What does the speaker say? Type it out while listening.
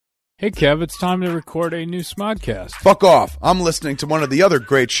Hey, Kev, it's time to record a new Smodcast. Fuck off. I'm listening to one of the other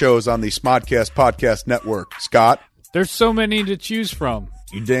great shows on the Smodcast Podcast Network. Scott? There's so many to choose from.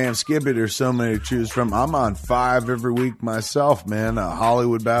 You damn skippy, there's so many to choose from. I'm on 5 every week myself, man.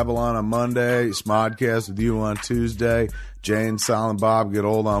 Hollywood Babylon on Monday, Smodcast with you on Tuesday, Jay and Silent Bob Get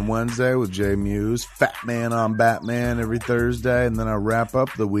Old on Wednesday with Jay Muse, Fat Man on Batman every Thursday, and then I wrap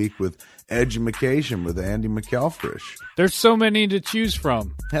up the week with Edumacation with Andy McElfresh. There's so many to choose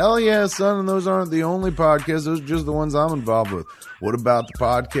from. Hell yeah, son, and those aren't the only podcasts. Those are just the ones I'm involved with. What about the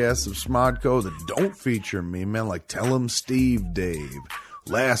podcasts of Smodco that don't feature me, man? Like Tell 'em Steve Dave,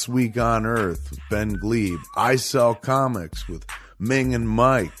 Last Week on Earth with Ben Glebe, I Sell Comics with Ming and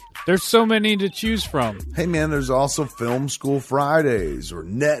Mike. There's so many to choose from. Hey, man, there's also Film School Fridays or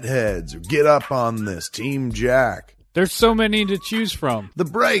Netheads or Get Up on This, Team Jack. There's so many to choose from. The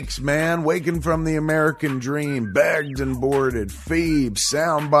Breaks, man, Waking from the American Dream, Bagged and Boarded, Phoebe,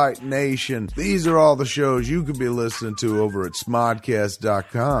 Soundbite Nation. These are all the shows you could be listening to over at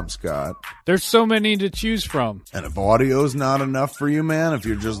smodcast.com, Scott. There's so many to choose from. And if audio's not enough for you, man, if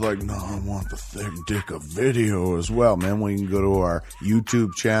you're just like, no, I want the thick dick of video as well, man, well, you can go to our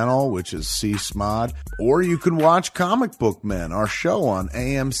YouTube channel, which is C-Smod, or you can watch Comic Book Men, our show on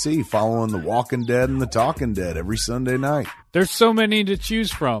AMC, following The Walking Dead and The Talking Dead every Sunday night. There's so many to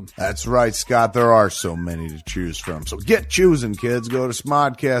choose from. That's right, Scott. There are so many to choose from. So get choosing, kids. Go to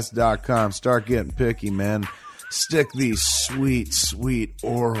smodcast.com. Start getting picky, man. Stick these sweet, sweet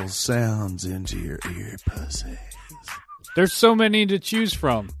oral sounds into your ear pussies. There's so many to choose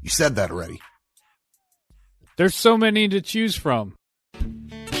from. You said that already. There's so many to choose from.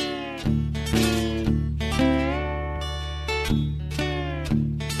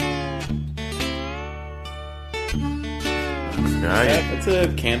 It's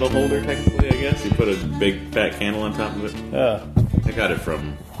a candle holder, technically, I guess. You put a big fat candle on top of it. I got it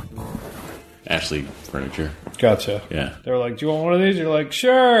from Ashley Furniture. Gotcha. Yeah. They're like, do you want one of these? You're like,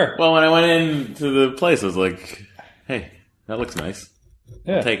 sure. Well, when I went into the place, I was like, hey, that looks nice.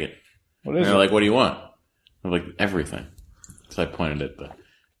 Yeah. I'll take it. What And is they're it? like, what do you want? I'm like, everything. So I pointed at the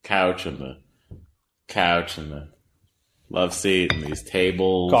couch and the love seat and these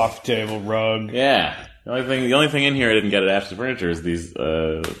tables. Coffee table, rug. Yeah. The only thing in here I didn't get at Ashley Furniture is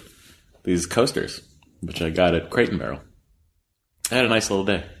these coasters, which I got at Crate and Barrel. I had a nice little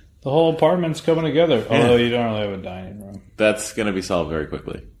day. The whole apartment's coming together. Yeah. Although you don't really have a dining room. That's going to be solved very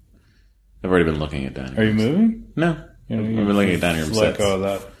quickly. I've already been looking at dining rooms. Are you moving? No. I've been looking at dining room Let sets. go of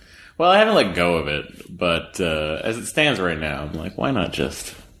that. Well, I haven't let go of it, but as it stands right now, I'm like, why not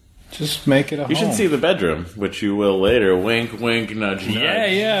just make it a home. You should see the bedroom, which you will later. Wink, wink, nudge, nudge.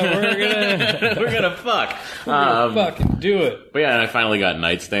 Yeah, We're gonna fuck. We're gonna fucking do it. But yeah, and I finally got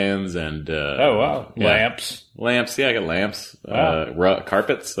nightstands and oh wow, yeah. lamps. Yeah, I got lamps. Wow.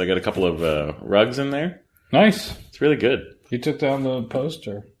 Carpets. I got a couple of rugs in there. Nice. It's really good. You took down the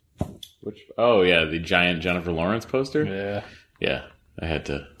poster. Which? Oh yeah, the giant Jennifer Lawrence poster. Yeah. I had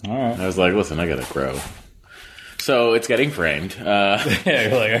to. All right. I was like, listen, I gotta grow. So it's getting framed. Yeah,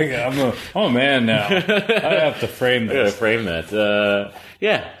 you're like, I'm a man now. I have to frame this. I gotta frame that.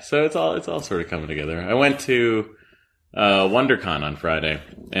 Yeah, so it's all sort of coming together. I went to WonderCon on Friday,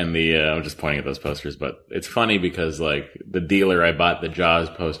 and I'm just pointing at those posters, but it's funny because like the dealer I bought the Jaws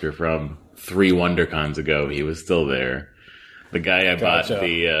poster from 3 WonderCons ago, he was still there. The guy I bought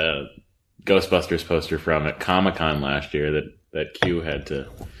the Ghostbusters poster from at Comic-Con last year that Q had to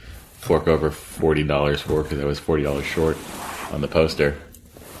fork over $40 for because I was $40 short on the poster.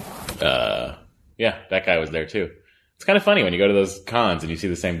 Yeah, that guy was there too. It's kind of funny when you go to those cons and you see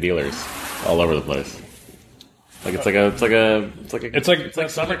the same dealers all over the place. Like it's like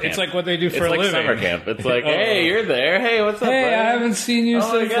summer camp. It's like what they do for it's a like living. Summer camp. It's like, hey, you're there. Hey, what's up? Hey, buddy? I haven't seen you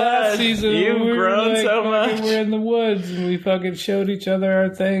since last season. You've grown so much. We're in the woods and we fucking showed each other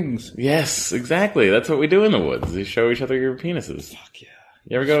our things. Yes, exactly. That's what we do in the woods. We show each other your penises. Fuck yeah.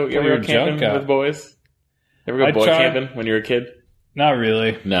 You ever go camping with boys? You ever go camping when you were a kid? Not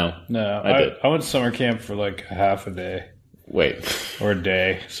really. No. I did. I went to summer camp for like half a day. Wait. Or a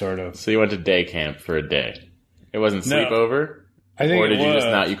day, sort of. So you went to day camp for a day. It wasn't sleepover? I think or did it you was.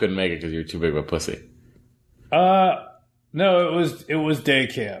 just you couldn't make it because you were too big of a pussy? No, it was day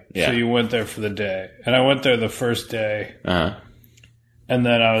camp. Yeah. So you went there for the day. And I went there the first day. Uh-huh. And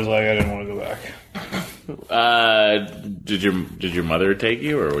then I was like, I didn't want to go back. Did your mother take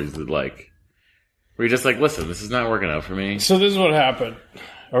you, or was it like, were you just like, listen, this is not working out for me? So this is what happened.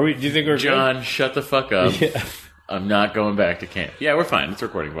 Do you think we're John, good? shut the fuck up. Yeah. I'm not going back to camp. Yeah, we're fine. It's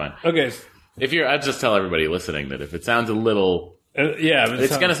recording fine. Okay. I'd just tell everybody listening that if it sounds a little,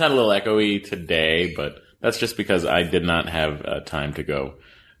 it's going to sound a little echoey today, but that's just because I did not have time to go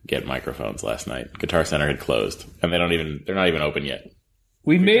get microphones last night. Guitar Center had closed, and they're not even open yet.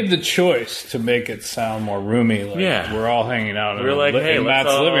 We made the choice to make it sound more roomy. Like we're all hanging out in Matt's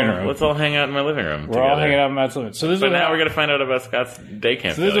living room. Let's all hang out in my living room. We're all hanging out in Matt's living room. So now we're going to find out about Scott's day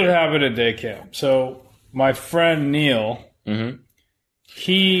camp. So this is what happened at day camp. So my friend Neal, Real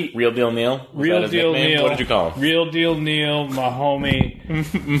Deal Neal? Real Deal Neal. What did you call him? Real Deal Neal, my homie.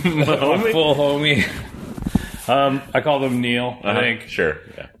 My full homie. I called him Neal, I think. Sure.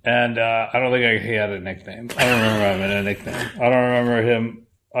 Yeah. And I don't think he had a nickname. I don't remember him having a nickname. I don't remember him.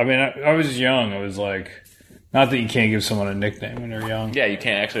 I mean, I was young. I was like, not that you can't give someone a nickname when you're young. Yeah, you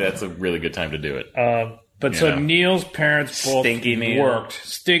can't. Actually, that's a really good time to do it. But so Neal's parents both Stinky Neal. worked.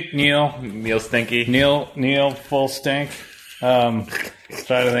 Stink Neal. Neal Stinky. Neal full stink. Trying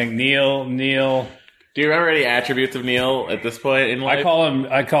to think. Neal. Do you remember any attributes of Neal at this point in life?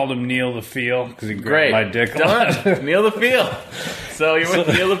 I called him Neal the Feel because he grabbed my dick. Done. Neal the Feel. So you're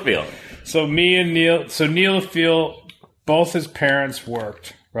with Neal the Feel. So me and Neal. So Neal the Feel. Both his parents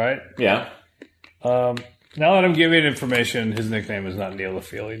worked, right? Yeah. Now that I'm giving information, his nickname is not Neal the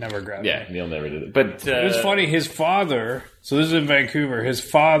Feel. He never grabbed it. me. Neal never did it. But it was funny. His father. So this is in Vancouver. His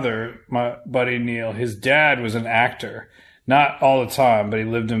father, my buddy Neal. His dad was an actor. Not all the time, but they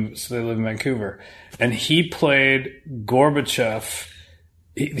lived in Vancouver. And he played Gorbachev.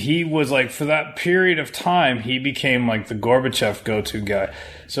 He was like, for that period of time, he became like the Gorbachev go-to guy.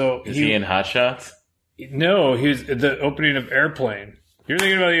 So Is he in Hot Shots? No, he was at the opening of Airplane. You're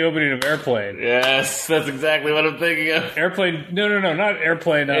thinking about the opening of Airplane. Yes, that's exactly what I'm thinking of. Airplane. No, not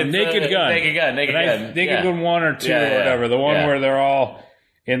Airplane. Naked Gun. Naked Gun. Naked Gun 1 or 2 or whatever. The one where they're all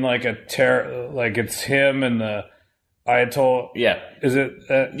in like like it's him and the Ayatollah. Yeah. Is it?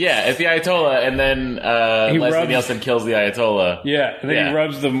 It's the Ayatollah, and then Leslie Nielsen kills the Ayatollah. Yeah, and then he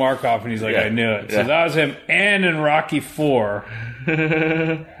rubs the mark off, and he's like, I knew it. So that was him. And in Rocky 4,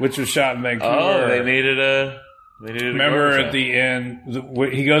 which was shot in Vancouver. Oh, they needed a Remember at the end,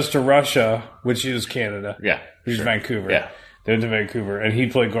 he goes to Russia, which is Canada. Yeah. Which is Vancouver. Yeah. They went to Vancouver, and he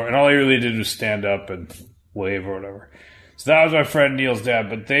played Gore, and all he really did was stand up and wave or whatever. So that was my friend Neal's dad,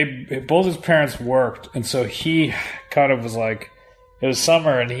 but both his parents worked, and so he kind of was like, it was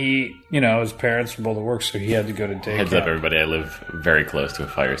summer, and his parents were both at work, so he had to go to day Heads camp. up, everybody, I live very close to a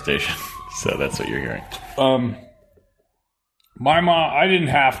fire station, so that's what you're hearing. My mom, I didn't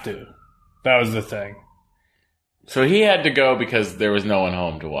have to. That was the thing. So he had to go because there was no one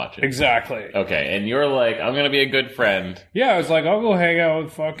home to watch it. Exactly. Okay, and you're like, I'm going to be a good friend. Yeah, I was like, I'll go hang out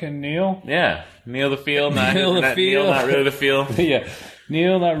with fucking Neal. Yeah. Neal the Feel, not Neal the Feel. Neal, not really the Feel. Yeah.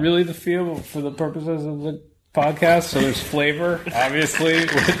 Neal, not really the Feel, but for the purposes of the podcast, so there's flavor. Obviously,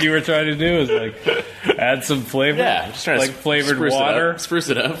 what you were trying to do is like add some flavor. Yeah, I'm just trying to flavored water. Spruce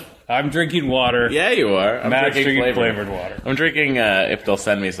it up. I'm drinking water. Yeah, you are. Matt's drinking flavored water. I'm drinking, if they'll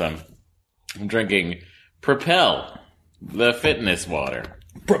send me some, I'm drinking Propel, the fitness water.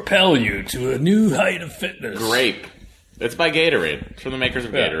 Propel you to a new height of fitness. Grape. It's by Gatorade. It's from the makers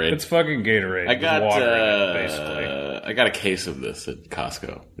of Gatorade. It's fucking Gatorade. I got water in it, basically. I got a case of this at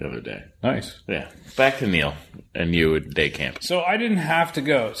Costco the other day. Nice. Yeah. Back to Neal and you at day camp. So I didn't have to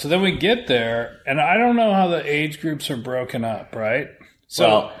go. So then we get there, and I don't know how the age groups are broken up, right?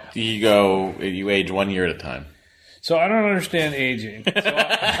 So you age 1 year at a time. So I don't understand aging. So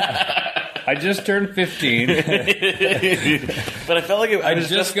I just turned 15. But I felt like I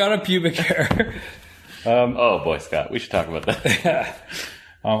just got a pubic hair. Oh boy, Scott, we should talk about that.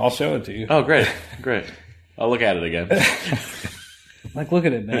 I'll show it to you. Oh, great. I'll look at it again. Like, look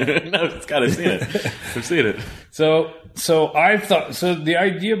at it now. No, Scott, I've seen it. I've seen it. So I thought, the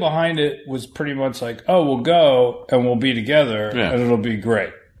idea behind it was pretty much like, oh, we'll go and we'll be together and it'll be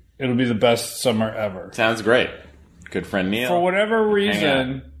great. It'll be the best summer ever. Sounds great. Good friend Neal. For whatever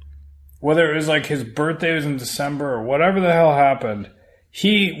reason, whether it was like his birthday was in December or whatever the hell happened,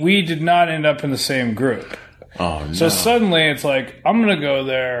 we did not end up in the same group. Oh, no. So suddenly it's like, I'm going to go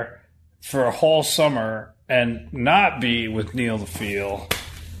there for a whole summer and not be with Neal the Feel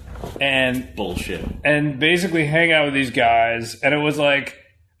and bullshit and basically hang out with these guys. And it was like,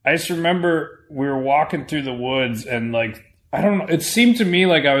 I just remember we were walking through the woods and like, I don't know, it seemed to me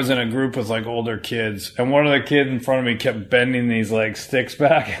like I was in a group with like older kids, and one of the kids in front of me kept bending these like sticks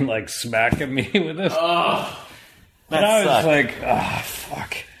back and like smacking me with it. Oh, and I was like,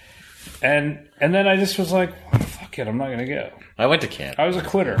 fuck. And then I just was like, fuck it, I'm not gonna go. I went to camp. I was a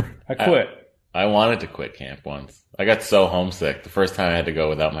quitter. I quit. I wanted to quit camp once. I got so homesick the first time I had to go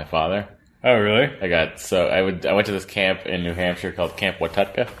without my father. Oh, really? I went to this camp in New Hampshire called Camp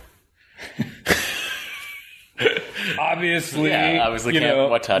Watutka. Obviously, yeah, I was the Camp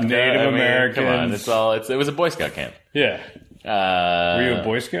Watutka. Native Americans. Come on, it was a Boy Scout camp. Yeah. Were you a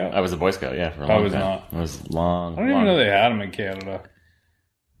Boy Scout? I was a Boy Scout, yeah, for a long time. I was not. It was long. I don't even know they had them in Canada.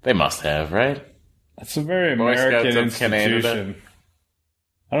 They must have, right? It's a very Boy American Scouts of institution. Canada.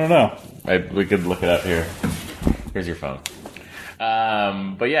 I don't know. We could look it up here. Here's your phone.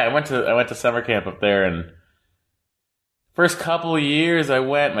 But yeah, I went to summer camp up there, and first couple of years I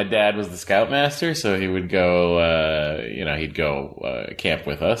went. My dad was the scoutmaster, so he would go. He'd go camp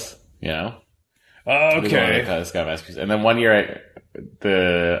with us. Okay. The scoutmasters, and then one year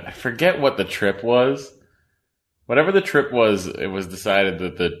I forget what the trip was. Whatever the trip was, it was decided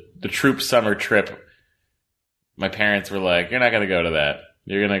that the troop summer trip. My parents were like, "You're not going to go to that.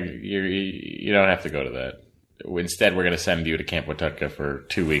 You don't have to go to that. Instead, we're going to send you to Camp Wetutka for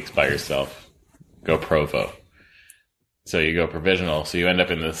 2 weeks by yourself. Go Provo." So you go provisional. So you end up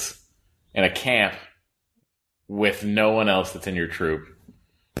in a camp with no one else that's in your troop.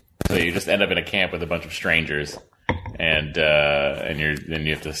 So you just end up in a camp with a bunch of strangers, and then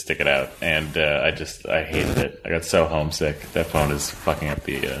you have to stick it out. And I hated it. I got so homesick. That phone is fucking up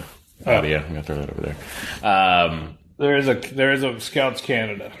the audio. I'm gonna throw that over there. There is a Scouts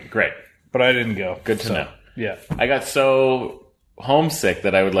Canada. Great, but I didn't go. Good to know. Yeah, I got so homesick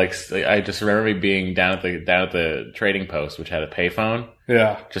that I just remember me being down at the trading post, which had a payphone.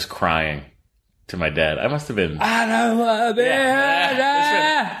 Yeah, just crying to my dad. I must have been. I don't want to be.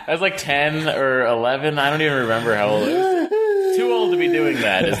 I was like 10 or 11. I don't even remember how old. I was. Too old to be doing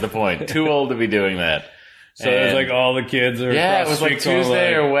that is the point. Too old to be doing that. So it was like all the kids are. Yeah, it was like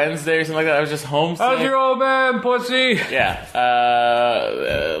Tuesday or Wednesday or something like that. I was just homesick. How's your old man, pussy?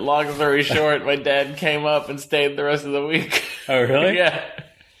 Yeah. Long story short, my dad came up and stayed the rest of the week. Oh, really? Yeah.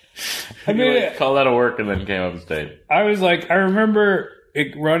 I mean, called out of work and then came up and stayed. I was like, I remember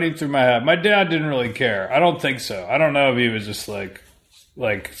it running through my head. My dad didn't really care. I don't think so. I don't know if he was just like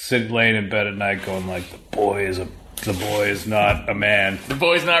laying in bed at night going like, the boy is not a man. The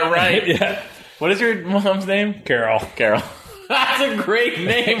boy's not right. Yeah. What is your mom's name? Carol. That's a great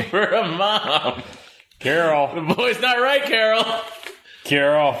name for a mom. Carol. The boy's not right, Carol.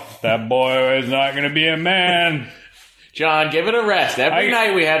 Carol, that boy is not going to be a man. John, give it a rest. Every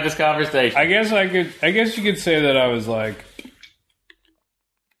night we have this conversation. I guess you could say that I was like,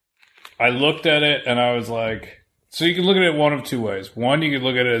 I looked at it and I was like, so you can look at it one of two ways. One, you could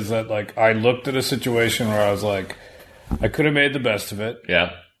look at it as that like I looked at a situation where I was like, I could have made the best of it.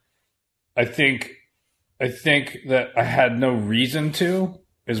 Yeah. I think that I had no reason to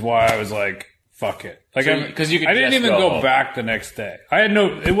is why I was like, fuck it. Like, because I didn't even go back the next day.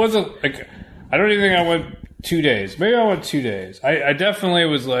 It wasn't like, I don't even think I went 2 days. Maybe I went 2 days. I definitely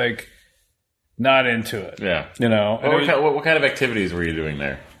was like, not into it. Yeah. What kind of activities were you doing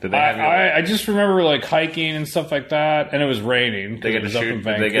there? Did they have you I just remember like hiking and stuff like that, and it was raining. They get to shoot.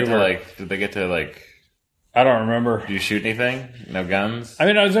 Did they get to I don't remember. Do you shoot anything? No guns? I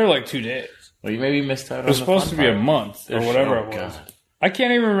mean, I was there like 2 days. Well, you maybe missed out on it was supposed to be a month or whatever it was. God. I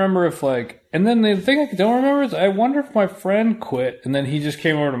can't even remember if and then the thing I don't remember is I wonder if my friend quit and then he just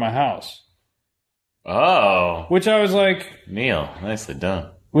came over to my house. Oh. Which I was like... Neal, nicely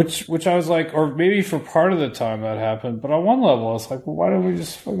done. Which I was like, or maybe for part of the time that happened, but on one level I was like, well, why did we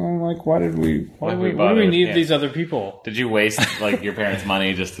just why do we need these other people? Did you waste your parents'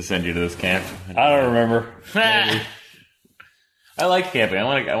 money just to send you to this camp? I don't remember. I like camping. I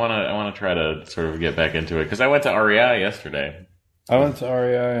want to try to sort of get back into it because I went to REI yesterday. I went to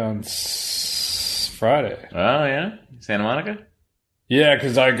REI on Friday. Oh yeah, Santa Monica. Yeah,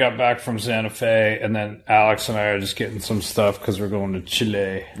 because I got back from Santa Fe, and then Alex and I are just getting some stuff because we're going to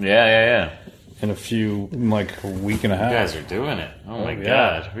Chile. Yeah. In a week and a half. You guys are doing it. Oh my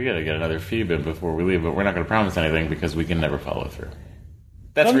God. We got to get another FEAB in before we leave, but we're not going to promise anything because we can never follow through.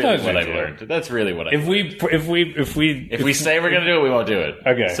 That's Sometimes really what I've learned. That's really what I've learned. If we say we're going to do it, we won't do it.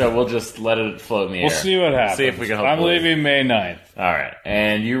 Okay. So we'll just let it float in the air. We'll see what happens. See if we can I'm leaving May 9th. All right.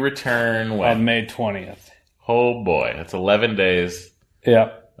 And you return when? On May 20th. Oh boy. That's 11 days.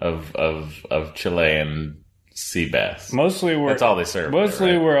 Yeah. Of Chilean sea bass. Mostly that's all they serve.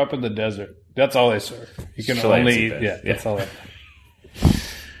 Mostly we're up in the desert. That's all they serve. You can Chilean only eat. Yeah, that's all.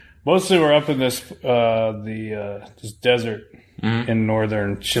 Mostly we're up in this this desert in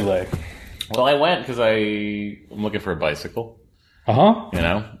northern Chile. Well, I went because I'm looking for a bicycle. I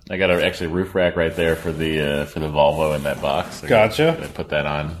got a roof rack right there for the Volvo in that box. Gotcha. I put that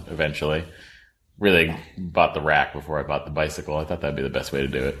on eventually. Really bought the rack before I bought the bicycle. I thought that'd be the best way to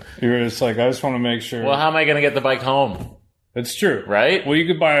do it. You were just like, I just want to make sure. Well, how am I going to get the bike home? It's true, right? Well, you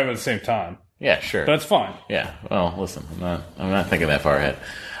could buy them at the same time. Yeah, sure. But it's fine. Yeah. Well, listen, I'm not thinking that far ahead.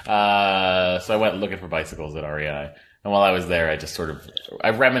 So I went looking for bicycles at REI. And while I was there, I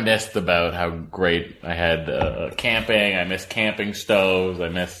reminisced about how great I had camping. I miss camping stoves. I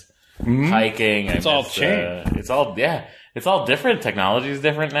miss hiking. It's all changed. It's all different. Technology is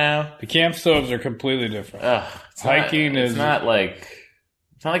different now. The camp stoves are completely different. Hiking is not like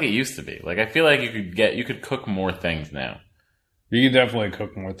it used to be. Like, I feel like you could cook more things now. You can definitely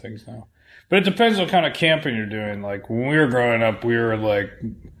cook more things now. But it depends what kind of camping you're doing. Like, when we were growing up, we would,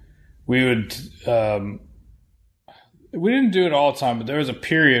 we didn't do it all the time, but there was a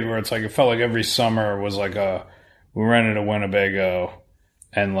period where it's like, it felt like every summer was like we rented a Winnebago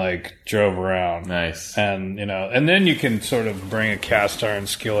and like drove around. Nice. And, and then you can sort of bring a cast iron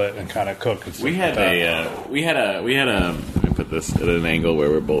skillet and kind of cook. We had let me put this at an angle where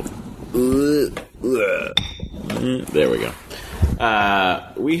we're both, there we go.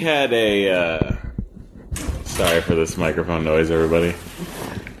 We had sorry for this microphone noise, everybody.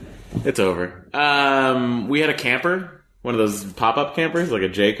 It's over. We had a camper, one of those pop-up campers, like a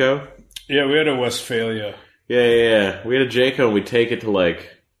Jayco. Yeah, we had a Westphalia. Yeah. We had a Jayco, and we'd take it to, like,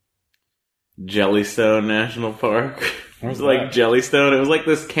 Jellystone National Park. It was like Jellystone. It was like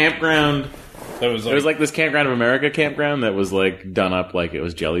this campground. It was like this Campground of America campground that was, like, done up like it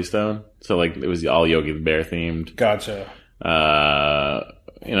was Jellystone. So, like, it was all Yogi the Bear themed. Gotcha.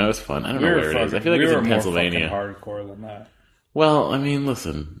 It was fun. I don't know where it is. I feel like it's in Pennsylvania. More hardcore than that. Well, I mean,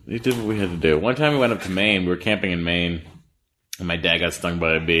 listen, we did what we had to do. One time we went up to Maine. We were camping in Maine, and my dad got stung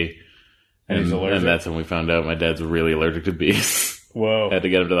by a bee. And he's allergic? And that's when we found out my dad's really allergic to bees. Whoa. Had to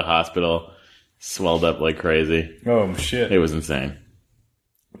get him to the hospital. Swelled up like crazy. Oh, shit. It was insane.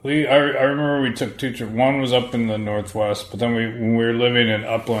 I remember we took 2 trips. One was up in the Northwest, but then when we were living in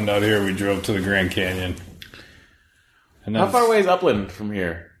Upland out here, we drove to the Grand Canyon. And how far away is Upland from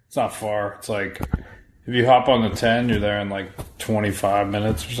here? It's not far. It's like, if you hop on the 10, you're there in like 25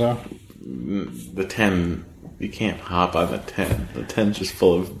 minutes or so. The 10, you can't hop on the 10. The 10's just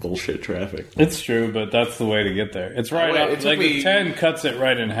full of bullshit traffic. It's true, but that's the way to get there. It's right up. Like, the 10 cuts it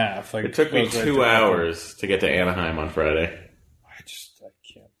right in half. Like, it took me 2 hours to get to Anaheim on Friday. I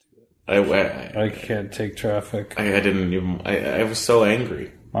can't do it. I can't take traffic. I was so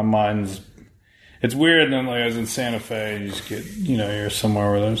angry. My mind's... It's weird, and then like I was in Santa Fe, you just get, you're somewhere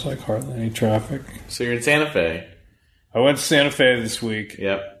where there's like hardly any traffic. So you're in Santa Fe. I went to Santa Fe this week.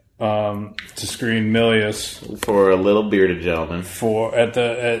 Yep. To screen Milius for a little bearded gentleman at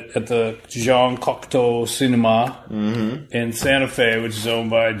the Jean Cocteau Cinema in Santa Fe, which is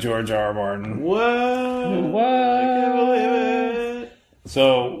owned by George R. Martin. What? I can't believe it.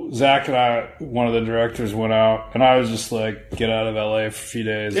 So Zach and I, one of the directors, went out, and I was just like, get out of LA for a few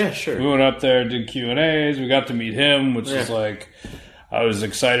days. Yeah, sure. We went up there, did Q&As. We got to meet him, which is like, I was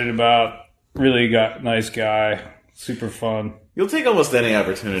excited about. Really nice guy, super fun. You'll take almost any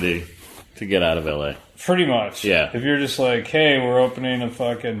opportunity to get out of LA. Pretty much. Yeah. If you're just like, hey, we're opening a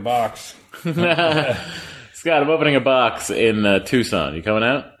fucking box. Scott, I'm opening a box in Tucson. You coming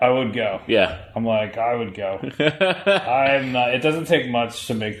out? I would go. Yeah. I'm like, I would go. I'm not. It doesn't take much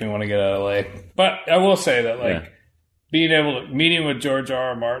to make me want to get out of LA. But I will say that, like, meeting with George R.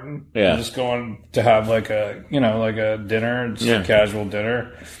 R. Martin, just going to have like a dinner, just a casual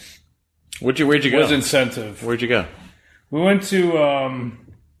dinner. Where'd you go? Was incentive. Where'd you go? We went to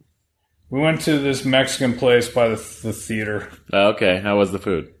this Mexican place by the theater. Oh, okay. How was the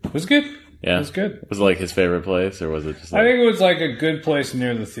food? It was good. Yeah. It was good. Was it like his favorite place, or was it just like... I think it was like a good place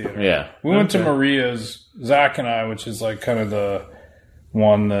near the theater. Yeah. We went to Maria's, Zach and I, which is like kind of the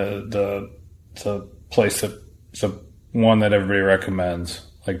place the one that everybody recommends.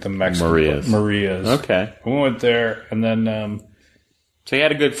 Like the Mexican Maria's. Okay. We went there, and then so you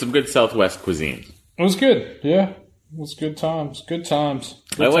had some good Southwest cuisine. It was good, yeah. It was good times. Good times.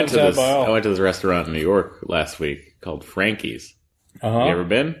 I went to this restaurant in New York last week called Frankie's. You ever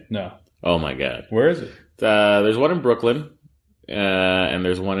been? No. Oh my god. Where is it? There's one in Brooklyn, and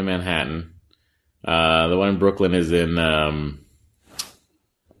there's one in Manhattan. The one in Brooklyn is in oh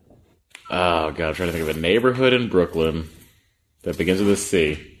god, I'm trying to think of a neighborhood in Brooklyn that begins with a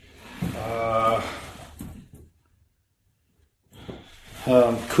C.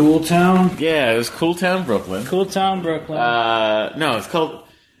 Cool Town? Yeah, it was Cool Town, Brooklyn. Cool Town, Brooklyn. No, it's called...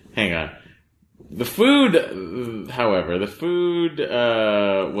 Hang on. The food, however,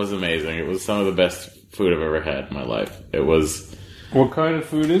 was amazing. It was some of the best food I've ever had in my life. It was... What kind of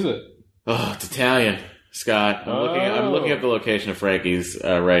food is it? Oh, it's Italian, Scott. I'm looking at the location of Frankie's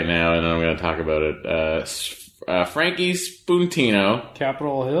right now, and I'm going to talk about it. Frankie's Spuntino.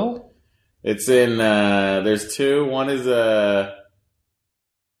 Capitol Hill? It's in... there's two. One is...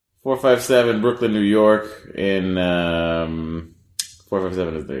 457 Brooklyn, New York. In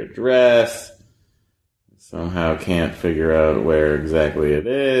 457 is their address. Let's Somehow can't figure out where exactly it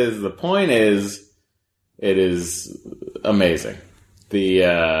is. The point is, it is amazing.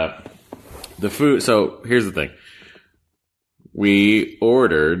 The food. So here's the thing. We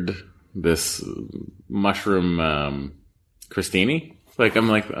ordered this mushroom crostini. I'm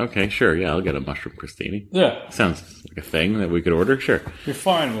like, okay, sure, yeah, I'll get a mushroom crostini. Yeah. Sounds like a thing that we could order, sure. You're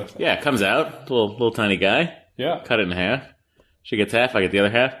fine with it. Yeah, it comes out, little tiny guy. Yeah. Cut it in half. She gets half, I get the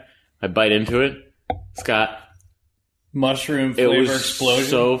other half. I bite into it. Scott. Mushroom flavor it was explosion.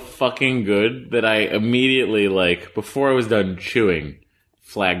 So fucking good that I immediately, before I was done chewing,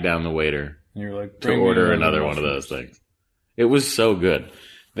 flagged down the waiter and you're like, to order another one of those things. It was so good.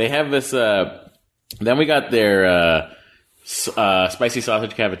 They have this, then we got their spicy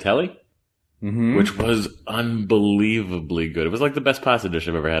sausage cavatelli, which was unbelievably good. It was like the best pasta dish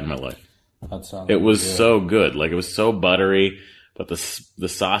I've ever had in my life. That sounds it was good. So good. It was so buttery, but the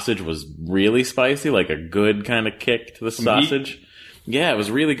sausage was really spicy, like a good kind of kick to the sausage. Meat? Yeah, it was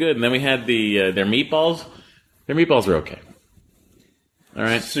really good. And then we had their meatballs. Their meatballs were okay. All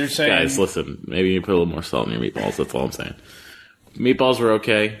right, so you're saying, guys, listen. Maybe you put a little more salt in your meatballs. That's all I'm saying. Meatballs were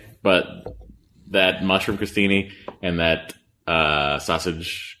okay, but that mushroom crostini and that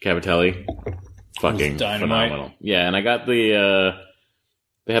sausage cavatelli, fucking phenomenal. Yeah, and I got they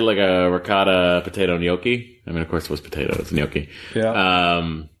had a ricotta potato gnocchi. I mean, of course, it was potato. It's gnocchi. Yeah.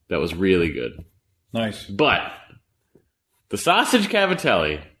 That was really good. Nice. But the sausage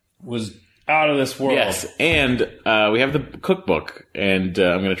cavatelli was out of this world. Yes, and we have the cookbook, and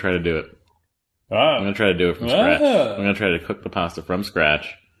I'm going to try to do it. Oh. I'm going to try to do it from scratch. I'm going to try to cook the pasta from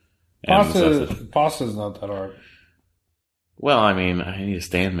scratch. Pasta's not that hard. Well, I mean, I need a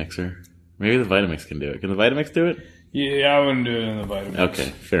stand mixer. Maybe the Vitamix can do it. Can the Vitamix do it? Yeah, I wouldn't do it in the Vitamix. Okay,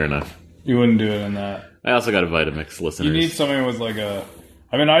 fair enough. You wouldn't do it in that. I also got a Vitamix, listeners. You need something with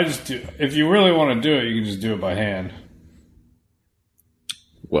I just do... If you really want to do it, you can just do it by hand.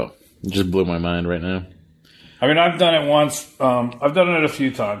 Well, it just blew my mind right now. I mean, I've done it once. I've done it a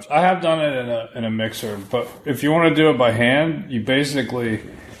few times. I have done it in a mixer, but if you want to do it by hand, you basically...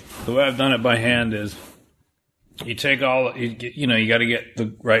 The way I've done it by hand is you take all... You got to get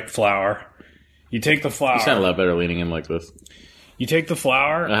the right flour. You take the flour... You sound a lot better leaning in like this. You take the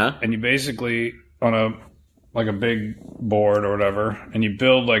flour, and you basically, on a big board or whatever, and you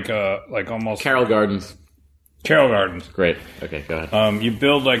build almost... Carroll Gardens. Carroll Gardens. Great. Okay, go ahead. You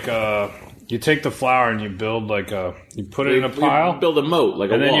build you take the flour and you build you put it in a pile. You build a moat, like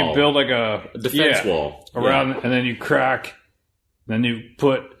a wall. And then you build a defense wall. Around, and then you crack, then you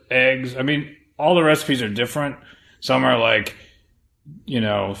put eggs. I mean, all the recipes are different. Some are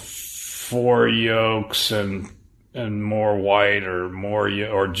 4 yolks and more white,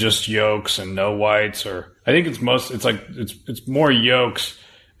 or just yolks and no whites, or I think it's more yolks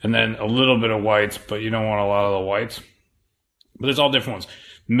and then a little bit of whites, but you don't want a lot of the whites. But there's all different ones.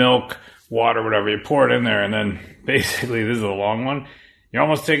 Milk, water, whatever. You pour it in there, and then basically, this is a long one. You're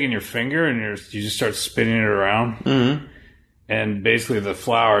almost taking your finger and you just start spinning it around. Mm-hmm. And basically the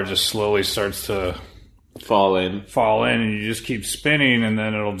flour just slowly starts to fall in, and you just keep spinning, and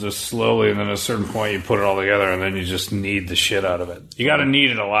then it'll just slowly, and then at a certain point you put it all together, and then you just knead the shit out of it. You got to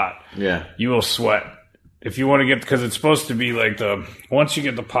knead it a lot. Yeah. You will sweat. If you want to get, because it's supposed to be once you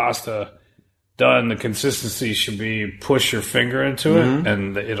get the pasta done, the consistency should be push your finger into it,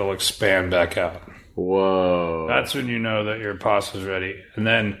 and it'll expand back out. Whoa. That's when you know that your pasta's ready. And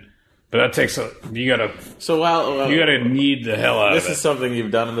then, but that takes you gotta knead the hell out of it. This is something you've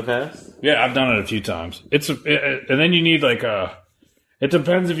done in the past? Yeah, I've done it a few times. And then you need it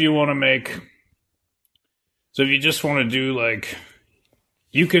depends if you want to make, so if you just want to do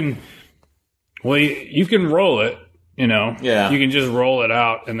you can roll it, Yeah. You can just roll it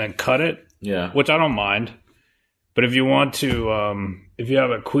out and then cut it. Yeah. Which I don't mind. But if you want to, if you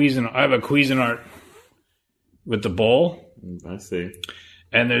have I have a Cuisinart with the bowl. I see.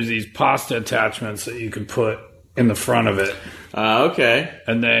 And there's these pasta attachments that you can put in the front of it. Okay.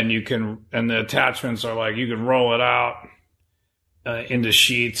 And then and the attachments are you can roll it out into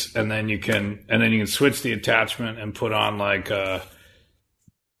sheets, and then you can switch the attachment and put on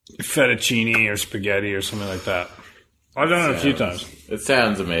fettuccine or spaghetti or something like that. I've done it a few times. It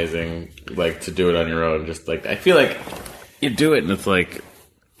sounds amazing, to do it on your own. Just I feel like you do it, and it's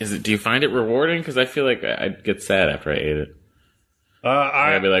do you find it rewarding? Because I feel like I'd get sad after I ate it.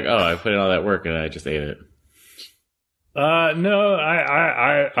 I'd be like, oh, I put in all that work and I just ate it. No,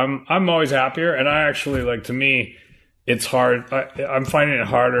 I'm always happier, and I actually to me, it's hard. I'm finding it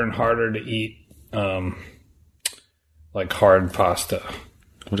harder and harder to eat, hard pasta.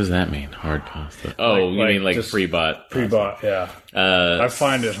 What does that mean? Hard pasta? Oh, you mean just pre-bought? Pre-bought, yeah. I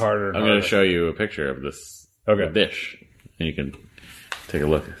find it harder. I'm going to show you a picture of this Okay. a dish. And you can take a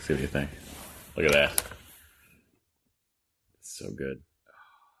look, see what you think. Look at that. It's so good.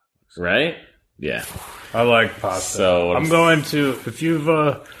 Right? Yeah. I like pasta. So I'm going to, if you've,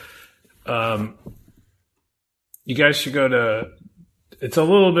 you guys should go to, it's a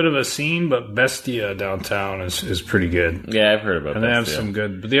little bit of a scene, but Bestia downtown is pretty good. Yeah, I've heard about that. And they have some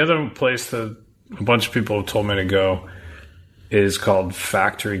good, but the other place that a bunch of people have told me to go is called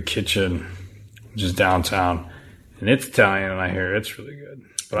Factory Kitchen, which is downtown. And it's Italian, and I hear it's really good.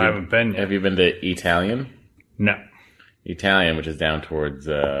 But I haven't been yet. Have you been to Italian? No. Italian, which is down towards,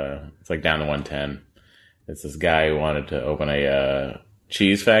 it's like down to 110. It's this guy who wanted to open a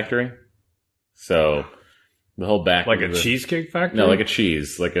cheese factory. So the whole back, like a cheesecake factory? No, like a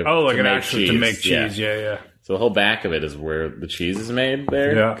cheese, like an actual cheese. To make cheese. Yeah. So the whole back of it is where the cheese is made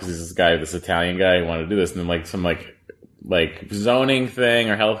there. Yeah. Because this guy, this Italian guy, who wanted to do this, and then like some like zoning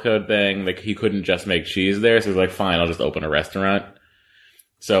thing or health code thing, like he couldn't just make cheese there. So he's like, fine, I'll just open a restaurant.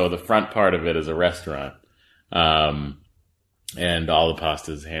 So the front part of it is a restaurant. And all the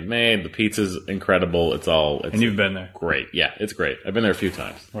pasta's handmade. The pizza's incredible. And you've been there? Great. Yeah, it's great. I've been there a few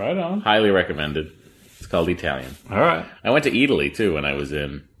times. Right on. Highly recommended. It's called Italian. All right. I went to Italy, too, when I was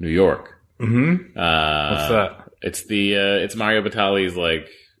in New York. Mm-hmm. What's that? It's Mario Batali's, like,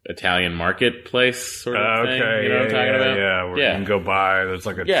 Italian marketplace sort of thing. Okay. You know what I'm talking about? Yeah, where you can go buy, there's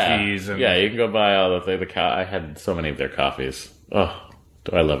like a cheese. And you can go buy all I had so many of their coffees. Oh,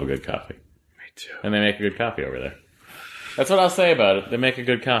 do I love a good coffee. Me too. And they make a good coffee over there. That's what I'll say about it. They make a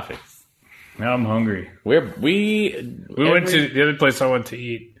good coffee. Now I'm hungry. We went to the other place I went to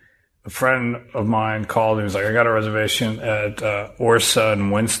eat. A friend of mine called. He was like, I got a reservation at Orsa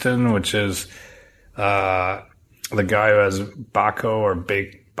and Winston, which is the guy who has Baco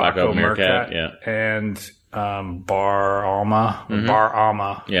Meerkat, and Bar Alma. Mm-hmm. Bar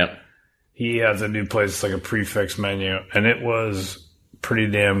Alma. Yeah. He has a new place, it's like a prefix menu, and it was pretty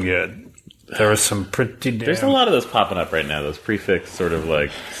damn good. There was some pretty damn... There's a lot of those popping up right now, those prefix sort of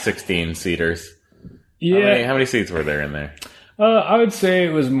like 16-seaters. Yeah. How many seats were there in there? I would say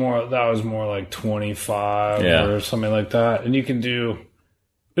that was more like 25 or something like that. And you can do...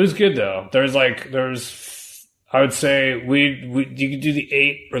 It was good, though. I would say you could do the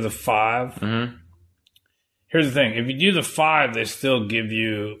 8 or the 5. Mm-hmm. Here's the thing. If you do the 5, they still give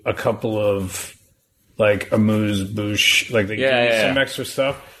you a couple of... like amuse-bouche, like they give you some extra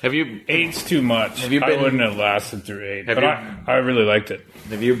stuff. 8's too much. I wouldn't have lasted through 8, but I really liked it.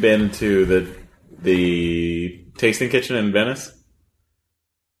 Have you been to the tasting kitchen in Venice?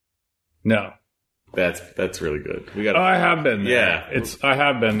 No. That's really good. I have been there. Yeah, I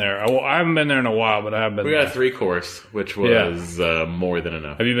have been there. I haven't been there in a while, but I have been. We got a 3-course, which was more than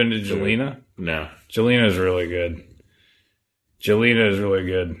enough. Have you been to Jelena? No. Jelena is really good.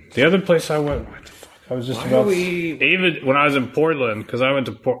 The other place I went. I was just even when I was in Portland, because I went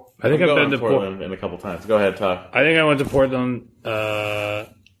to I think I've been to Portland in a couple times. Go ahead, talk. I think I went to Portland.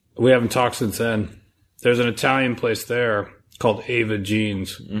 We haven't talked since then. There's an Italian place there called Ava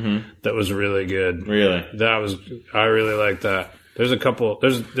Jeans that was really good. Really, I really like that. There's a couple.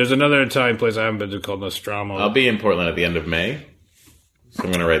 There's another Italian place I haven't been to called Nostromo. I'll be in Portland at the end of May, so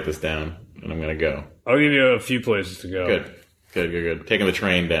I'm going to write this down and I'm going to go. I'll give you a few places to go. Good. Taking the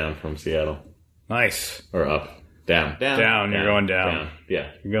train down from Seattle. Nice. Or up. Down. You're going down. Yeah.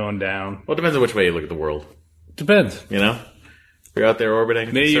 You're going down. Well, it depends on which way you look at the world. Depends. You know? If you're out there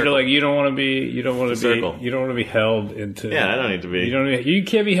orbiting. Maybe you're like, you don't want to be held into. Yeah, I don't need to be. You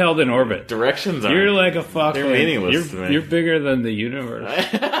can't be held in orbit. Directions are. You're like a fucking. They're meaningless to me. You're bigger than the universe.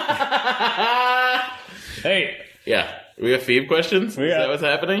 Hey. Yeah. We have Phoebe questions? Is that what's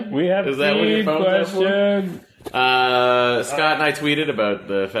happening? We have Phoebe questions. Scott and I tweeted about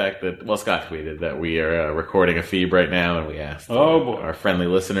the fact that, Scott tweeted that we are recording a Phoebe right now, and we asked our friendly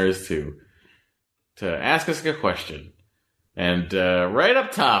listeners to ask us a question. And right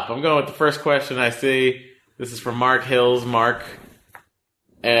up top, I'm going with the first question I see. This is from Mark Hills, Mark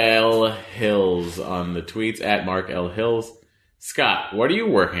L. Hills on the tweets, at Mark L. Hills. Scott, what are you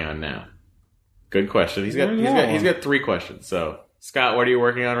working on now? Good question. He's got 3 questions. So, Scott, what are you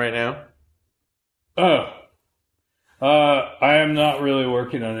working on right now? I am not really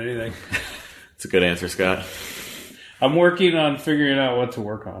working on anything. It's a good answer, Scott. I'm working on figuring out what to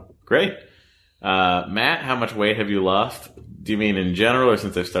work on. Great. Matt, how much weight have you lost? Do you mean in general or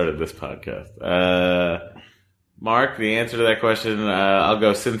since I've started this podcast? Mark, the answer to that question, I'll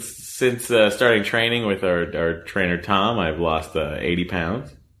go since starting training with our trainer Tom, I've lost 80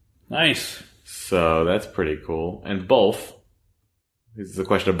 pounds. Nice. So that's pretty cool. And both, this is a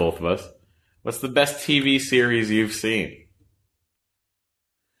question of both of us, what's the best TV series you've seen?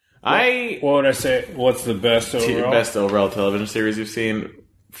 What would I say? What's the best overall? Best overall television series you've seen?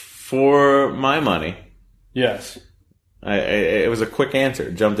 For my money, yes. It was a quick answer.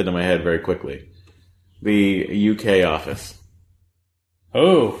 It jumped into my head very quickly. The UK Office.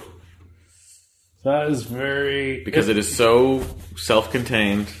 Oh. That is very... Because it is so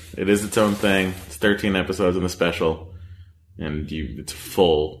self-contained. It is its own thing. It's 13 episodes in the special. And it's a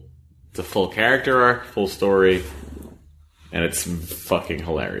full character arc, full story. And it's fucking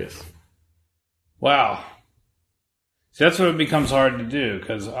hilarious. Wow. See, that's what it becomes hard to do.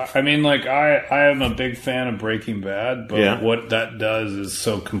 Because, I mean, like, I am a big fan of Breaking Bad. But what that does is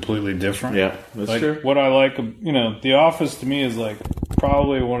so completely different. Yeah, that's like, true. What I like, you know, The Office to me is, like,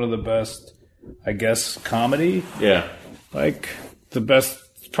 probably one of the best, I guess, comedy. Yeah. Like,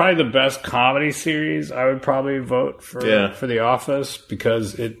 probably the best comedy series. I would probably vote for The Office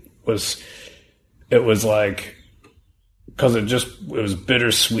because it was like... Because it was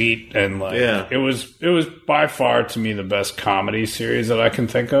bittersweet and like it was by far to me the best comedy series that I can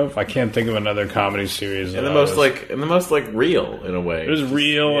think of. I can't think of another comedy series. And the most real in a way. It was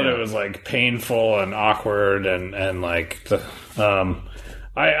real and it was like painful and awkward and like the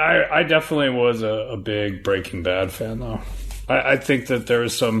I definitely was a big Breaking Bad fan though. I think that there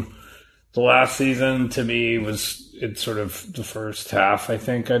was the last season to me it's sort of the first half. I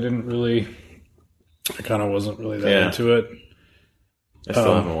think I kind of wasn't really that into it. I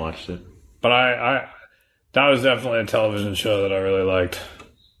still haven't watched it. But that was definitely a television show that I really liked.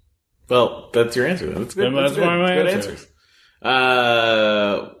 Well, that's your answer. That's good. That's one of my answers.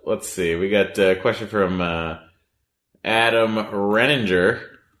 Let's see. We got a question from Adam Renninger,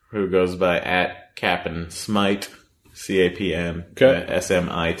 who goes by @CapnSmite,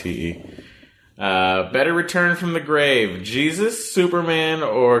 CapnSmite. Better Return from the Grave, Jesus, Superman,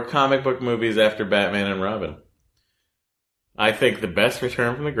 or comic book movies after Batman and Robin? I think the best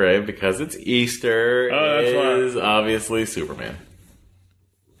Return from the Grave, because it's Easter, is obviously Superman.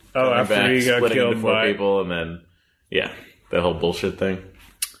 Oh, after he got killed into 4 people, and then, that whole bullshit thing.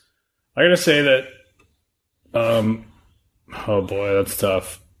 I gotta say that, oh boy, that's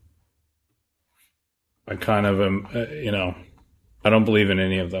tough. I kind of am, I don't believe in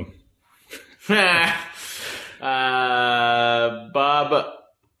any of them. Bob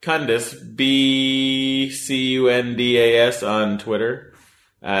Cundis, BCUNDAS on Twitter.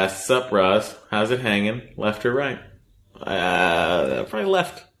 Sup, Roz? How's it hanging? Left or right? Probably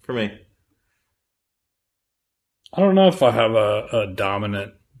left for me. I don't know if I have a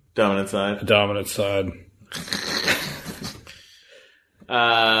dominant side. A dominant side.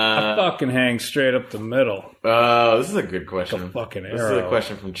 I fucking hang straight up the middle. Oh, this is a good question. Like a fucking arrow. This is a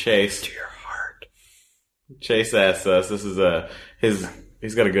question from Chase. To your heart. Chase asks us. This is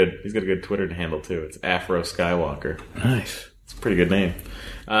he's got a good Twitter handle too. It's Afro Skywalker. Nice. It's a pretty good name.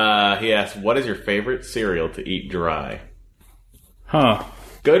 He asks, "What is your favorite cereal to eat dry?" Huh.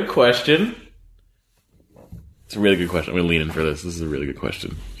 Good question. It's a really good question. I'm going to lean in for this. This is a really good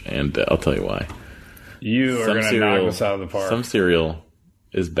question, and I'll tell you why. You are going to knock us out of the park. Some cereal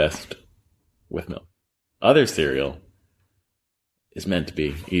is best with milk. Other cereal is meant to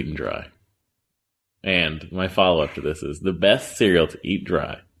be eaten dry. And my follow-up to this is the best cereal to eat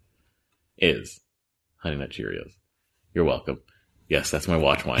dry is Honey Nut Cheerios. You're welcome. Yes, that's my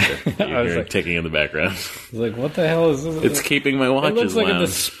watch winder. You're hearing ticking in the background. I was like, what the hell is this? It's keeping my watches wound. It looks like a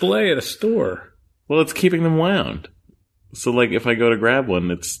display at a store. Well, it's keeping them wound. So, like, if I go to grab one,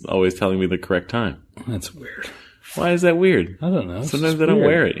 it's always telling me the correct time. That's weird. Why is that weird? I don't know. Sometimes I don't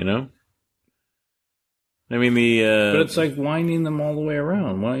wear it, I mean, but it's like winding them all the way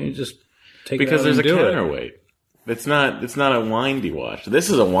around. Why don't you just take it out because there's and a do counterweight. It's not a windy watch. This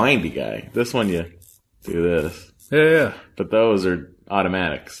is a windy guy. This one, you do this. Yeah. But those are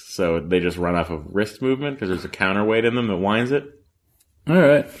automatics. So they just run off of wrist movement because there's a counterweight in them that winds it. All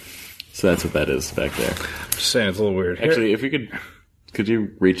right. So that's what that is back there. I'm just saying it's a little weird. Actually, if you could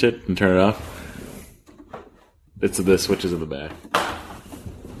you reach it and turn it off? It's the switches in the back.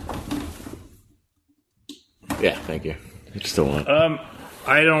 Yeah, thank you. I just don't want.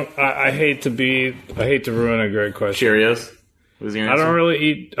 I hate to ruin a great question. Cheerios. Was your answer? I don't really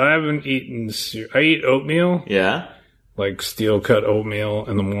eat. I haven't eaten. I eat oatmeal. Yeah. Like steel cut oatmeal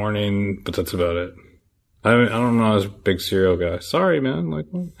in the morning, but that's about it. I don't know. I was a big cereal guy. Sorry, man. Like,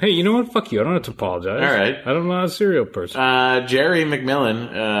 well, hey, you know what? Fuck you. I don't have to apologize. All right. I don't know. I'm a cereal person. Jerry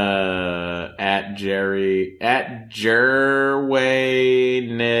McMillan, at Jerwayneger,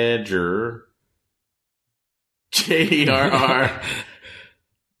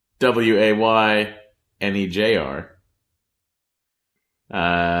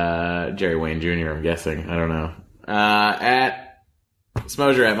 JERRWAYNEJR. Jerry Wayne Jr., I'm guessing. I don't know. At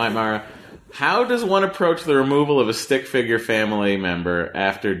Smoger at Mike Mara. How does one approach the removal of a stick figure family member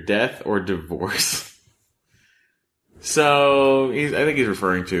after death or divorce? So, I think he's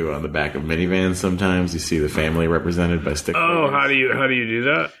referring to on the back of minivans sometimes. You see the family represented by stick figures. Oh, how do you do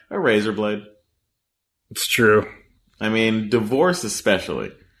that? A razor blade. It's true. I mean, divorce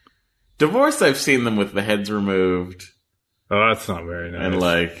especially. Divorce, I've seen them with the heads removed. Oh, that's not very nice. And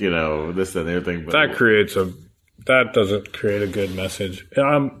this and everything. But that doesn't create a good message.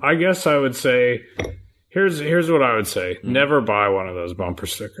 I guess I would say, here's what I would say. Mm-hmm. Never buy one of those bumper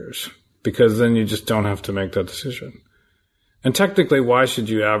stickers, because then you just don't have to make that decision. And technically, why should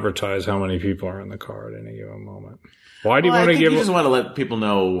you advertise how many people are in the car at any given moment? Why do you want to give? You just want to let people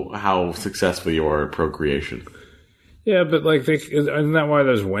know how successful you are at procreation. Yeah, but isn't that why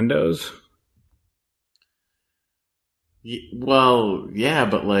there's windows? Well, yeah,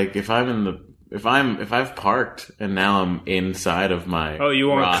 but if I've parked and now I'm inside of my you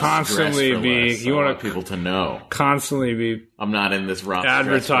want to constantly you want people to know constantly be I'm not in this Ross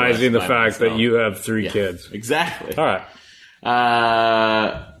advertising the fact that you have 3 kids. Exactly. All right.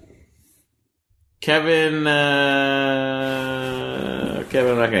 Kevin, I'm not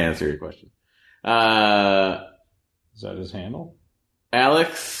going to answer your question. Is that his handle?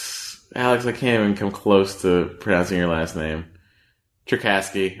 Alex, I can't even come close to pronouncing your last name.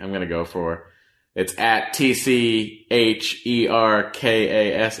 Cherkasky, I'm going to go for. It's at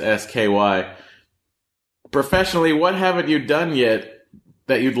TCHERKASSKY. Professionally, what haven't you done yet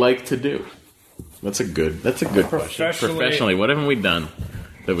that you'd like to do? That's a good question. Professionally, what haven't we done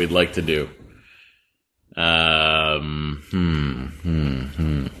that we'd like to do? I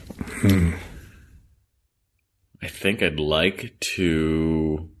think I'd like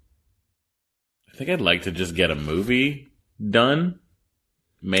to just get a movie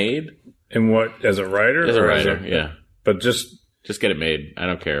made. And what, as a writer? As a writer, yeah. But just get it made. I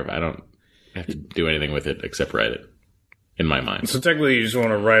don't care. I don't have to do anything with it except write it. In my mind. So technically you just want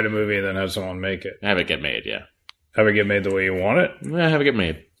to write a movie and then have someone make it. Have it get made, yeah. Have it get made the way you want it? Yeah, have it get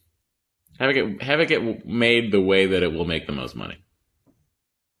made. Have it get made the way that it will make the most money.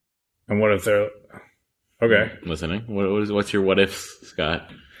 And what if they're... Okay. Listening. What's your what ifs,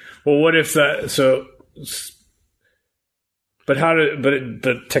 Scott? Well, what if that... So... But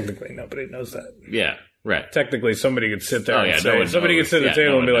but technically nobody knows that. Yeah, right. Technically somebody could sit there and say... Somebody could sit at the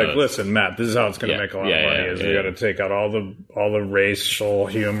table and be like, listen, Matt, this is how it's going to make a lot of money. We got to take out all the racial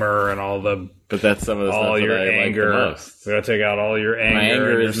humor and all the... But that's some of the stuff your that I anger. Like the most. We got to take out all your anger. My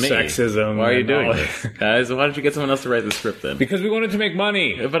anger and is your sexism. Why are you doing this, guys? Why don't you get someone else to write the script then? Because we wanted to make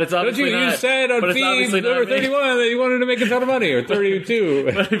money. But it's obviously not. You said on feed number 31 that you wanted to make a ton of money, or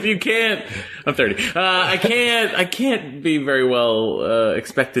 32. But if you can't, I'm 30. I can't be very well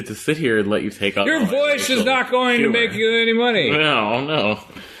expected to sit here and let you take out. Your voice is not going to make you any money. No.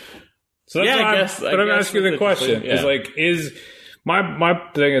 So that's why I'm asking you the question. Is my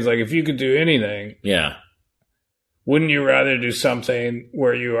thing is if you could do anything, wouldn't you rather do something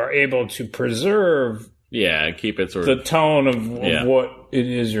where you are able to preserve, keep it sort of the tone of what it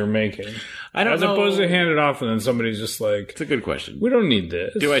is you're making, as opposed to hand it off and then somebody's just like, it's a good question. We don't need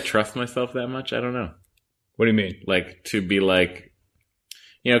this. Do I trust myself that much? I don't know. What do you mean? To be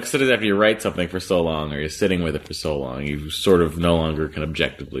because after you write something for so long, or you're sitting with it for so long, you sort of no longer can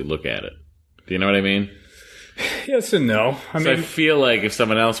objectively look at it. Do you know what I mean? Yes and no. I feel like if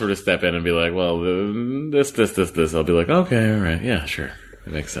someone else were to step in and be like, well, this, I'll be like, okay, all right, yeah, sure.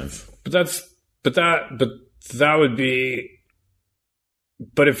 That makes sense. But that would be,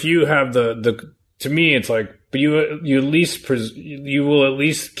 but if you have to me, it's but you at least, you will at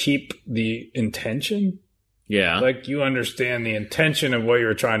least keep the intention. Yeah. You understand the intention of what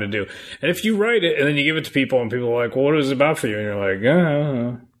you're trying to do. And if you write it and then you give it to people and people are like, well, what is it about for you? And you're like,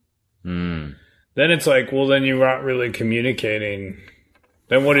 Then it's then you're not really communicating.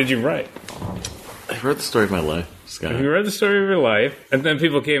 Then what did you write? I wrote the story of my life, Scott. You read the story of your life, and then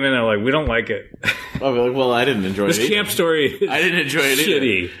people came in and are like, we don't like it. I'll be like, well, I didn't enjoy it. This camp story is I didn't enjoy it either.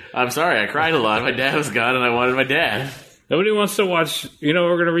 Shitty. I'm sorry, I cried a lot. My dad was gone, and I wanted my dad. Nobody wants to watch... You know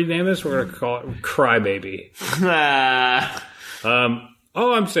what we're going to rename this? We're going to call it Crybaby.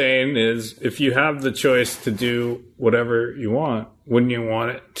 All I'm saying is, if you have the choice to do whatever you want, wouldn't you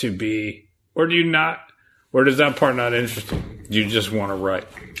want it to be... Or do you not... Or does that part not interest you? Do you just want to write?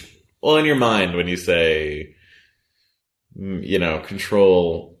 Well, in your mind, when you say,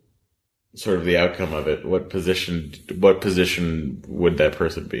 control sort of the outcome of it, what position would that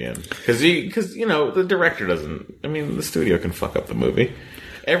person be in? Because the director doesn't... the studio can fuck up the movie.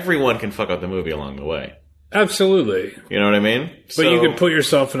 Everyone can fuck up the movie along the way. Absolutely. You know what I mean? But you could put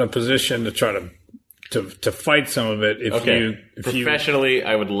yourself in a position to try to to fight some of it. Professionally,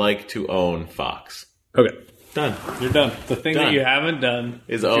 I would like to own Fox. Okay. Done. You're done. The thing that you haven't done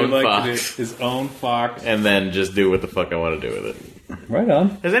is own Fox. Is own Fox. And then just do what the fuck I want to do with it. Right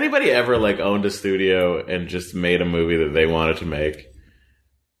on. Has anybody ever owned a studio and just made a movie that they wanted to make?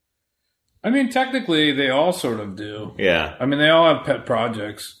 I mean, technically, they all sort of do. Yeah. I mean, they all have pet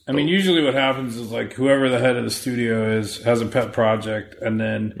projects. I mean, usually what happens is whoever the head of the studio has a pet project, and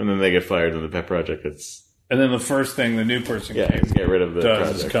then they get fired in the pet project. And then the first thing the new person get rid of the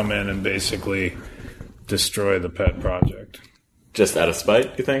does is come in and basically destroy the pet project. Just out of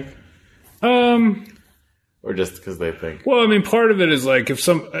spite, you think? Or just because they think? Well, I mean, part of it is this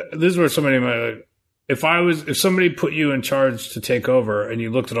is where somebody might. If somebody put you in charge to take over and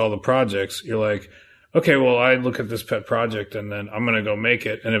you looked at all the projects, you're like, okay, well, I look at this pet project and then I'm going to go make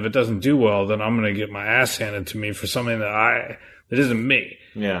it. And if it doesn't do well, then I'm going to get my ass handed to me for something that isn't me.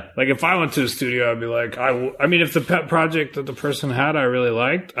 Yeah. If I went to a studio, I'd be like, I mean, if the pet project that the person had I really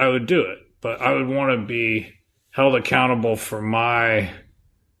liked, I would do it. But I would want to be held accountable for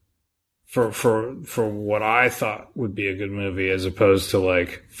for what I thought would be a good movie, as opposed to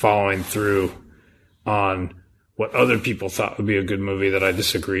following through on what other people thought would be a good movie that I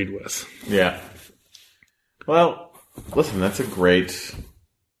disagreed with. Yeah. Well, listen, that's a great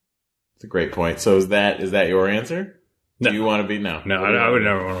point. So is that your answer? No. Do you want to be no? No, I would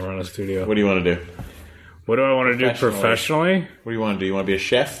never want to run a studio. What do you want to do? What do I want to do professionally? What do you want to do? You want to be a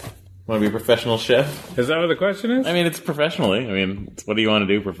chef? Want to be a professional chef? Is that what the question is? I mean, it's professionally. I mean, what do you want to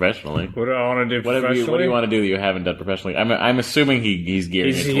do professionally? What do I want to do professionally? What do you want to do that you haven't done professionally? I'm assuming he's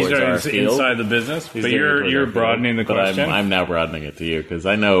gearing it towards our field. Inside the business, but you're broadening the question. I'm now broadening it to you because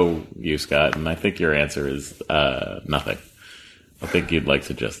I know you, Scott, and I think your answer is nothing. I think you'd like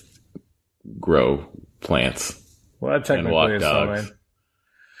to just grow plants. Well, that technically and walk is dogs. something.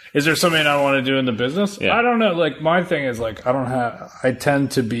 Is there something I want to do in the business? Yeah. I don't know. My thing is I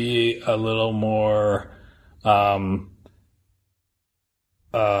tend to be a little more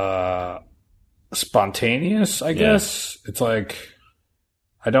spontaneous, I guess. It's I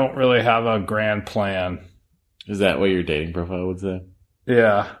don't really have a grand plan. Is that what your dating profile would say?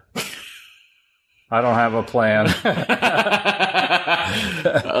 Yeah. I don't have a plan.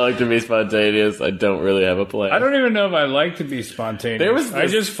 I like to be spontaneous. I don't really have a plan. I don't even know if I like to be spontaneous. I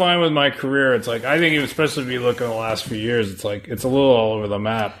just find with my career, it's I think especially if you look at the last few years, it's it's a little all over the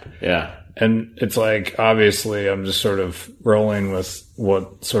map. Yeah. And it's obviously I'm just sort of rolling with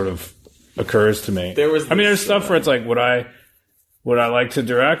what sort of occurs to me. There's stuff where it's would I like to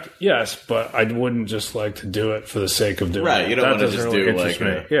direct? Yes, but I wouldn't just like to do it for the sake of doing it. Right, you don't want to just do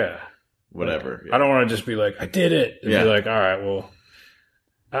me. Yeah. Whatever. Yeah. I don't want to just be I did it. And be all right, well,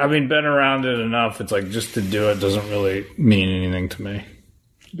 been around it enough. It's just to do it doesn't really mean anything to me.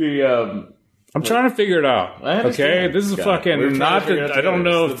 I'm trying to figure it out. Okay? This is fucking not that I don't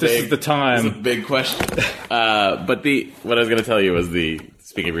know if this is the time. It's a big question. But what I was going to tell you was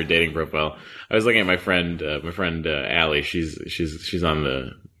speaking of your dating profile, I was looking at my friend Allie. She's on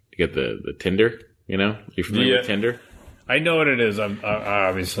you get the Tinder, you know? You familiar with Tinder? I know what it is.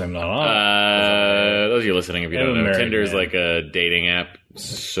 Obviously I'm not on. Those of you listening, if you don't know, Tinder is like a dating app.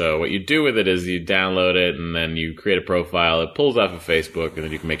 So what you do with it is you download it and then you create a profile. It pulls off of Facebook, and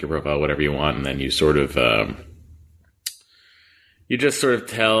then you can make your profile whatever you want, and then you sort of you just sort of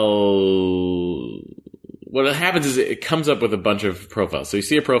tell. What happens is it comes up with a bunch of profiles. So you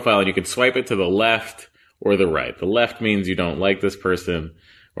see a profile and you can swipe it to the left or the right. The left means you don't like this person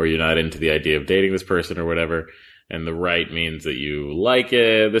or you're not into the idea of dating this person or whatever. And the right means that you like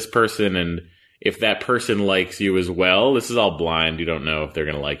this person, and if that person likes you as well, this is all blind. You don't know if they're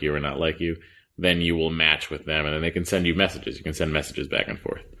going to like you or not like you. Then you will match with them, and then they can send you messages. You can send messages back and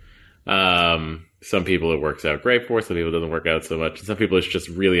forth. Some people it works out great for. Some people it doesn't work out so much. And some people it's just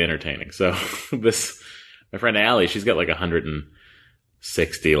really entertaining. So my friend Allie, she's got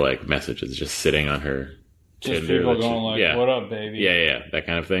 160 messages just sitting on her Tinder. Just Tinder. people going what up, baby? Yeah, that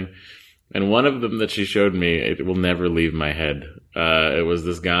kind of thing. And one of them that she showed me, it will never leave my head. It was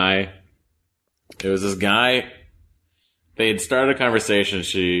this guy. They had started a conversation.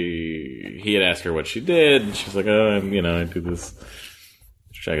 He had asked her what she did. And she's like, I do this.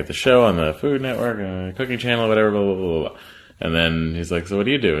 I get the show on the Food Network, Cooking Channel, whatever, blah, blah, blah, blah. And then he's like, so what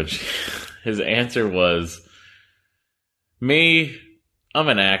do you do? And his answer was, me, I'm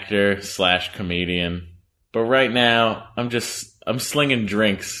an actor / comedian. But right now, I'm slinging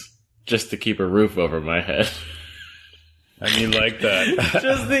drinks just to keep a roof over my head. And you like that.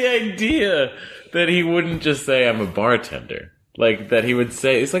 Just the idea that he wouldn't just say I'm a bartender. That he would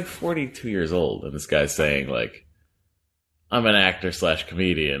say, he's 42 years old, and this guy's saying I'm an actor /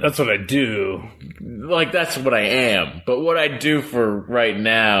 comedian. That's what I do. Like, that's what I am. But what I do for right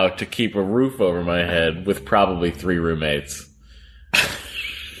now to keep a roof over my head with probably 3 roommates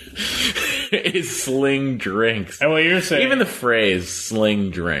is sling drinks. And what you're saying... Even the phrase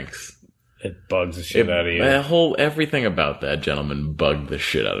sling drinks. It bugs the shit out of you. Everything about that gentleman bugged the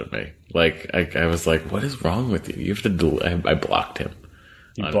shit out of me. Like, I was like, what is wrong with you? You have to I blocked him.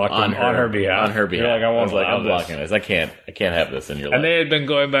 You blocked him on her behalf? On her behalf. You're like, I won't I'm blocking this. I can't have this in your life. And they had been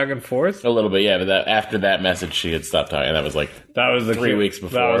going back and forth? A little bit, yeah. But after that message, she had stopped talking. And that was like 3 weeks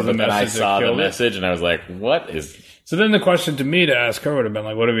before. That was the but then I message saw that the killed it? message, and I was like, what is... So then the question to me to ask her would have been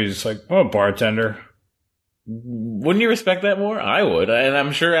like, what if he's just like, oh, bartender? Wouldn't you respect that more? I would. And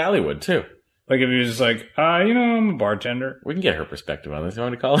I'm sure Allie would, too. Like if he was just like, I'm a bartender. We can get her perspective on this. You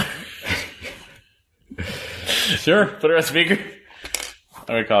want me to call her? Sure. Put her on speaker. I'm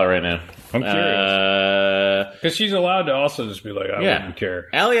going to call her right now. I'm curious. Because she's allowed to also just be like, I wouldn't care.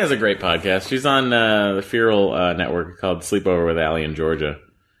 Allie has a great podcast. She's on the Feral network called Sleepover with Allie in Georgia.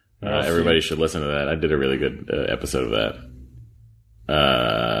 Everybody should listen to that. I did a really good episode of that.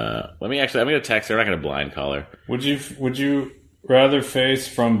 I'm going to text her. I'm not going to blind call her. Would you rather face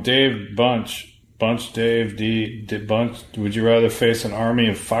from Dave Bunch Dave D Bunch, would you rather face an army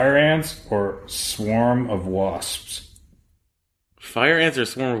of fire ants or swarm of wasps? Fire ants or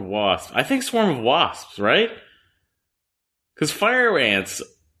swarm of wasps? I think swarm of wasps, right? Because fire ants,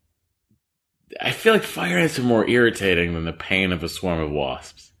 I feel like fire ants are more irritating than the pain of a swarm of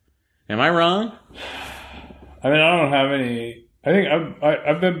wasps. Am I wrong? I mean, I don't have any... I think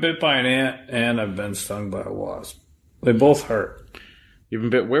I've been bit by an ant and I've been stung by a wasp. They both hurt. You've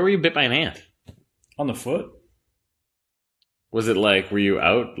been bit... Where were you bit by an ant? On the foot. Was it like, were you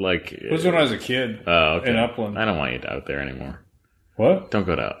out? Like, it was when I was a kid. Oh, okay. In Upland. I don't want you out there anymore. What? Don't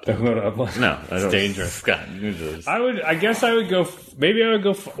go out. Don't go to Upland? No. It's dangerous. Scott, I guess I would go... Maybe I would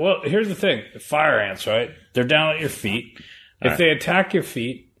go... Well, here's the thing. Fire ants, right? They're down at your feet. If they attack your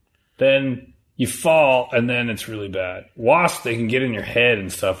feet, then you fall, and then it's really bad. Wasps, they can get in your head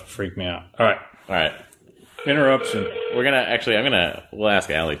and stuff. Freak me out. All right. Interruption. We'll ask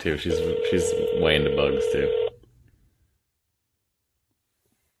Allie too. She's way into bugs too.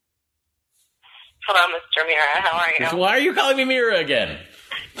 Hello, Mr. Mira. How are you? Why are you calling me Mira again?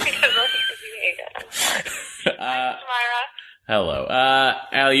 Because I think me again. Hi, Myra. Hello.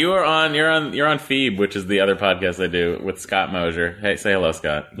 Allie, you're on Phoebe, which is the other podcast I do with Scott Mosier. Hey, say hello,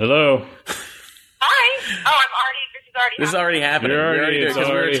 Scott. Hello. Hi. Oh, This is already happening. It's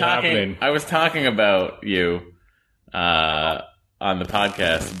already happening. I was talking about you on the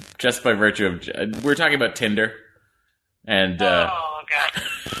podcast just by virtue of... we were talking about Tinder. And oh, God.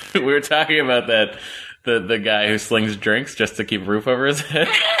 we were talking about that the guy who slings drinks just to keep a roof over his head.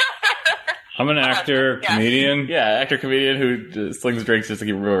 I'm an actor, comedian. Yeah, actor-comedian who slings drinks just to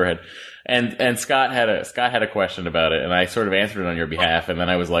keep a roof over her head. And Scott had a question about it, and I sort of answered it on your behalf, and then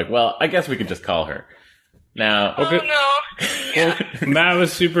I was like, well, I guess we could just call her. Now, okay. Oh, no. Well, Matt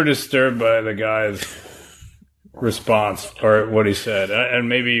was super disturbed by the guy's response, or what he said, and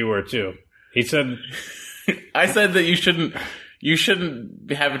maybe you were too. He said... I said that you shouldn't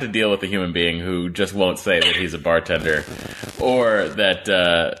be having to deal with a human being who just won't say that he's a bartender, or that...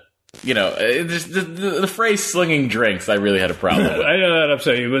 the phrase slinging drinks, I really had a problem with. I know that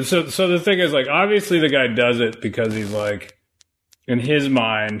upset you, but so the thing is, like, obviously the guy does it because he's like, in his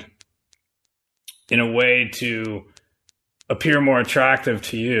mind, in a way to appear more attractive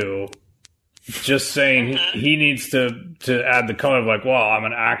to you, just saying he needs to add the color of like, well, I'm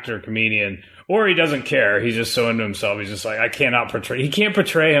an actor, comedian, or he doesn't care. He's just so into himself. He's just like, he can't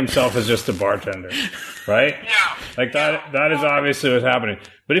portray himself as just a bartender, right? No. Like that is obviously what's happening.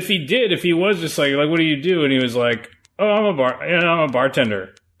 But if he was just like, what do you do? And he was like, oh, I'm a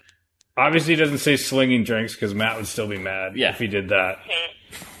bartender. Obviously, he doesn't say slinging drinks because Matt would still be mad if he did that.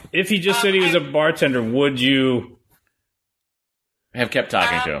 If he just said he was a bartender, would you have kept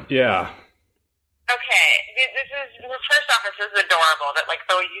talking to him? Yeah. Okay, first off, this is adorable that, like,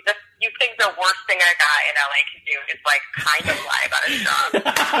 so you think the worst thing a guy in LA can do is, like, kind of lie about his job.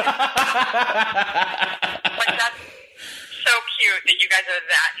 Like, that's so cute that you guys are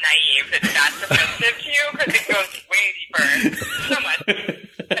that naive that that's offensive to you, because it goes way deeper. So much.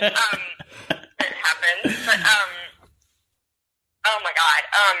 It happens. But, oh my God.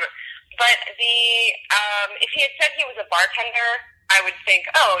 But if he had said he was a bartender, I would think,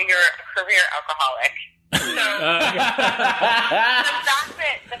 oh, you're a career alcoholic. So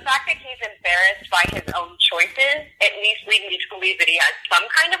the fact that he's embarrassed by his own choices at least lead me to believe that he has some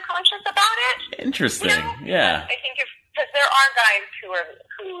kind of conscience about it. Interesting. You know? Yeah. I think because there are guys who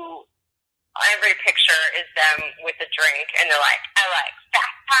every picture is them with a drink, and they're like, I like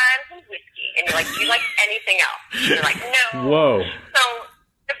fast times and whiskey. And you're like, do you like anything else? And they're like, no. Whoa. So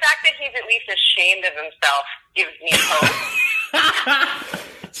the fact that he's at least ashamed of himself gives me hope.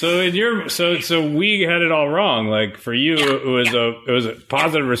 So we had it all wrong. Like for you, it was a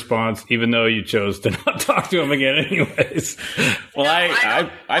positive response, even though you chose to not talk to him again, anyways. Well,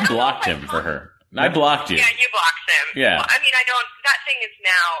 I blocked him for her. I blocked you. Yeah, you blocked him. Yeah. Well, I mean, I don't. That thing is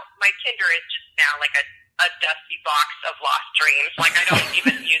now. My Tinder is just now like a dusty box of lost dreams. Like I don't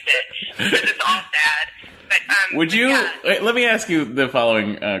even use it because it's all sad. But would you? Yeah. Wait, let me ask you the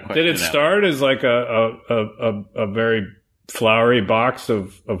following question. Did it start as like a very flowery box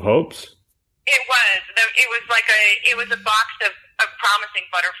of hopes? It was. It was a box of promising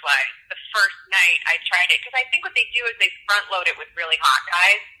butterflies. The first night I tried it, because I think what they do is they front load it with really hot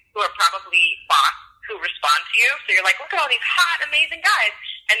guys who are probably boss who respond to you. So you're like, look at all these hot, amazing guys,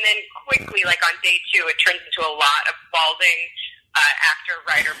 and then quickly, like on day 2, it turns into a lot of balding actor,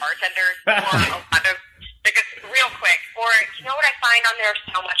 writer, bartenders, or a lot of like real quick. Or you know what I find on there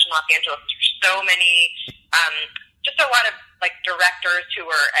so much in Los Angeles? There's so many, just a lot of like directors who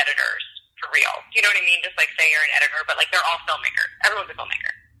are editors for real. You know what I mean? Just like say you're an editor, but like they're all filmmakers. Everyone's a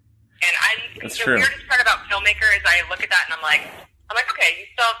filmmaker. And That's the true. weirdest part about filmmaker is I look at that and I'm like, okay, you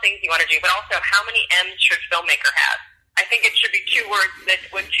still have things you want to do, but also how many M's should filmmaker have? I think it should be 2 words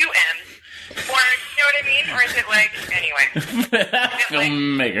with 2 M's. Or, you know what I mean? Or is it like, anyway.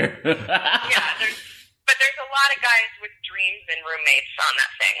 Filmmaker. But there's a lot of guys with dreams and roommates on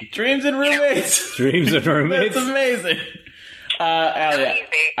that thing. Dreams and roommates. Dreams and roommates. That's amazing. Allie,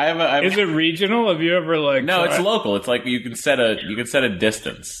 I have Is it regional? Have you ever like? No, tried? it's local. It's like you can set a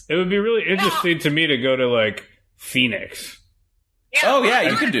distance. It would be really interesting to me to go to like Phoenix. Oh yeah,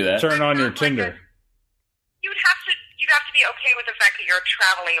 you can do that. Turn on your Tinder. You'd have to be okay with the fact that you're a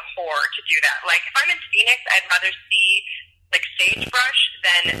traveling whore to do that. Like if I'm in Phoenix, I'd rather see like sagebrush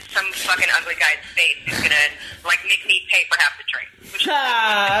than some fucking ugly guy's face who's gonna like make me pay for half the drink.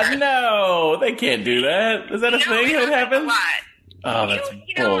 No, they can't do that. Is that a thing that happens? A lot. Oh, that's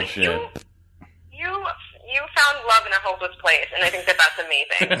bullshit. You found love in a hopeless place, and I think that that's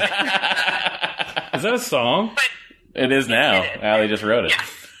amazing. Is that a song? But It is now. It is. Allie just wrote it. Yeah.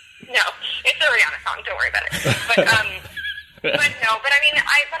 No, it's a Rihanna song. Don't worry about it. But no. But I mean,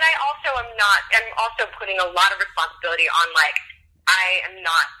 I also am not. I'm also putting a lot of responsibility on like I am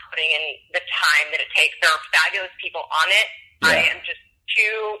not putting in the time that it takes. There are fabulous people on it. Yeah. I am just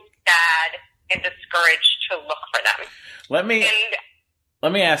too sad and discouraged to look for them. Let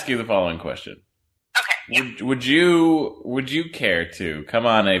me ask you the following question. Okay. Yeah. Would you care to come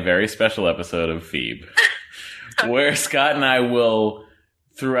on a very special episode of Phoebe, where Scott and I will,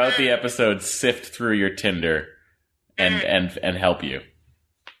 throughout the episode, sift through your Tinder and help you?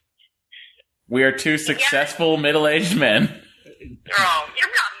 We are 2 successful middle-aged men. Oh, you're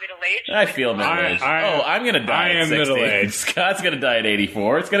not middle-aged. I feel middle-aged. I'm going to die at 60. middle-aged. Scott's going to die at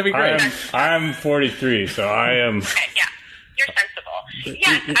 84. It's going to be great. I'm 43, so I am. Okay, yeah. You're sensible.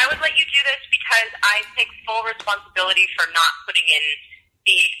 Yes, I would let you do this because I take full responsibility for not putting in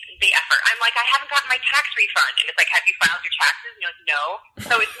the effort. I'm like, I haven't gotten my tax refund. And it's like, have you filed your taxes? And you're like, no.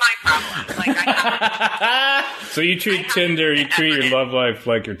 So it's my problem. Like, I haven't. So you treat Tinder, you treat your love life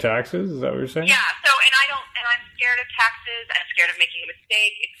like your taxes? Is that what you're saying? Yeah, and I'm scared of taxes. I'm scared of making a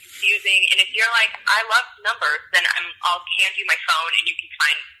mistake. It's confusing. And if you're like, I love numbers, then I'll hand you my phone and you can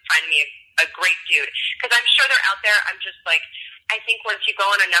find me a great dude. Because I'm sure they're out there. I'm just like, I think once you go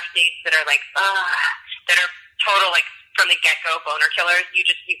on enough dates that are like, that are total, like, from the get-go boner killers, you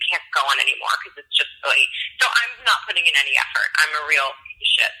can't go on anymore because it's just silly. So I'm not putting in any effort. I'm a real piece of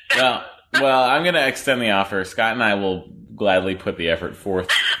shit. Well, I'm going to extend the offer. Scott and I will gladly put the effort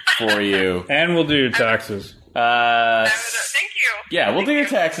forth for you. And we'll do your taxes. Thank you. Yeah, we'll do your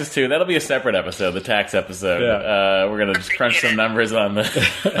taxes too. That'll be a separate episode, the tax episode. Yeah. We're gonna just crunch some numbers on the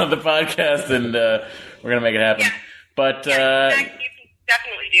on the podcast, and we're gonna make it happen. Yeah. But you can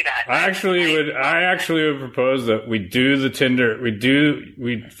definitely do that. I actually would propose that we do the Tinder.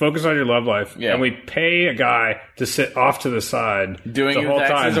 We focus on your love life, Yeah. and we pay a guy to sit off to the side Doing the your whole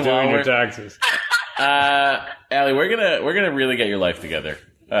taxes time while doing your we're- taxes. Allie, we're gonna really get your life together.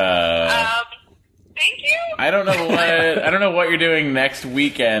 Thank you. I don't know what you're doing next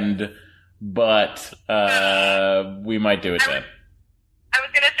weekend, but we might do it then. I was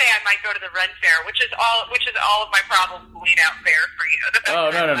gonna say I might go to the Ren Fair, which is all of my problems laid out there for you.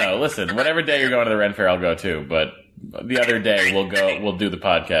 Oh no! Listen, whatever day you're going to the Ren Fair, I'll go too. But the other day we'll do the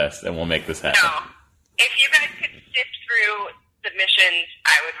podcast and we'll make this happen. No, if you guys could sift through the submissions,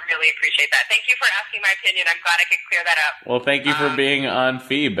 I would really appreciate that. Thank you for asking my opinion. I'm glad I could clear that up. Well, thank you for being on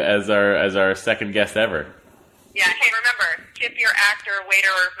Phoebe as our second guest ever. Yeah, hey, remember, tip your actor, waiter,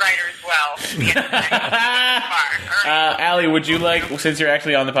 or writers well. Allie, would you like, since you're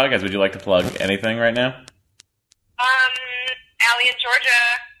actually on the podcast, would you like to plug anything right now? Allie in Georgia.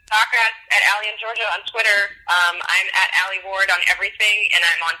 Stalk us at Allie in Georgia on Twitter. I'm at Allie Ward on everything, and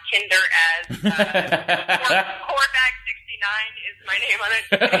I'm on Tinder as Corebag69 is my name on it.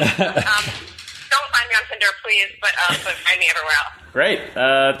 Don't find me on Tinder, please, but find me everywhere else. Great.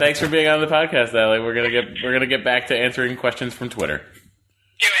 Thanks for being on the podcast, Allie. We're gonna get back to answering questions from Twitter.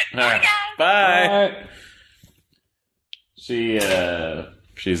 Do it. All right. Guys. Bye.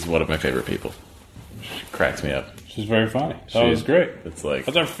 She's one of my favorite people. She cracks me up. She's very funny. That was great. It's like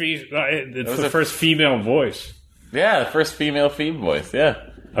that's our it's the first female voice. Yeah, the first female Phoebe voice. Yeah,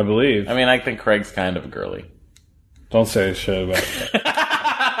 I believe. I mean, I think Craig's kind of girly. Don't say shit about that.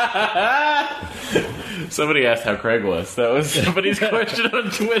 Somebody asked how Craig was. That was somebody's question on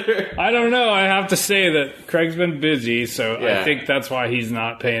Twitter. I don't know. I have to say that Craig's been busy, so I think that's why he's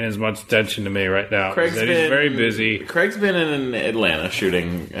not paying as much attention to me right now. He's very busy. Craig's been in Atlanta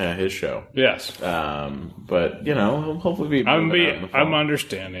shooting his show. Yes. But, you know, he'll hopefully be... I'm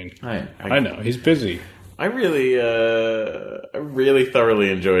understanding. I know. He's busy. I really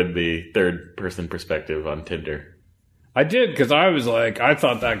thoroughly enjoyed the third-person perspective on Tinder. I did, because I was like, I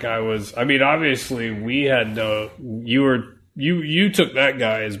thought that guy was... I mean, obviously, we had no... You took that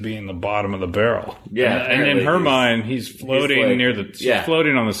guy as being the bottom of the barrel. Yeah. And in her mind, he's floating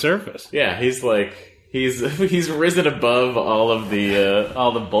floating on the surface. Yeah, he's like... He's risen above all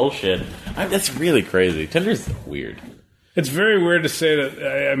the bullshit. That's really crazy. Tinder's weird. It's very weird to say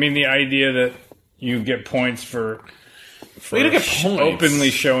that... I mean, the idea that you get points for you don't get points. Openly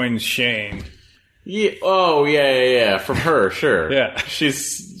showing shame... Yeah. Oh, yeah. From her, sure. Yeah.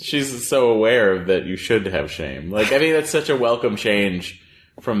 She's so aware that you should have shame. Like, I mean, that's such a welcome change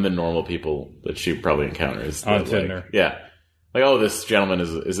from the normal people that she probably encounters on Tinder. Yeah. Like, oh, this gentleman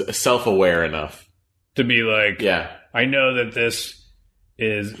is self-aware enough to be like, yeah, I know that this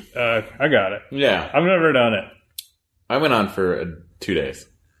is. I got it. Yeah. I've never done it. I went on for 2 days.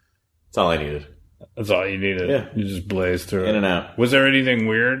 That's all I needed. That's all you needed. Yeah. You just blazed through in and out. Was there anything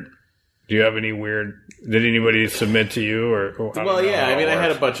weird? Do you have any weird? Did anybody submit to you or? Well, yeah. I mean, I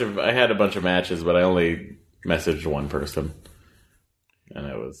had a bunch of matches, but I only messaged one person, and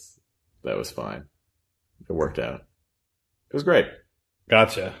that was fine. It worked out. It was great.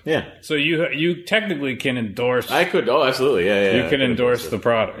 Gotcha. Yeah. So you technically can endorse. I could. Oh, absolutely. Yeah. You can endorse the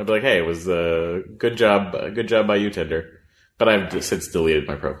product. I'd be like, hey, it was a good job by you, Tinder. But I've since deleted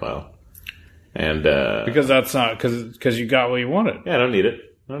my profile, and because that's not because you got what you wanted. Yeah, I don't need it.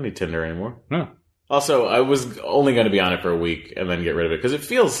 I don't need Tinder anymore. No. Also, I was only going to be on it for a week and then get rid of it because it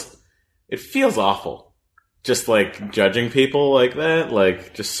feels awful. Just like judging people like that,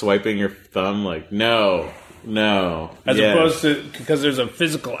 like just swiping your thumb, like no. As opposed to because there's a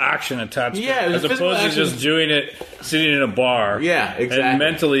physical action attached. Yeah, to it. As opposed to just doing it sitting in a bar. Yeah, exactly. And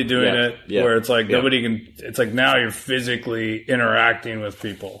mentally doing it where it's like nobody can. It's like now you're physically interacting with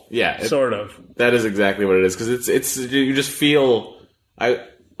people. Yeah, sort of. That is exactly what it is because it's you just feel.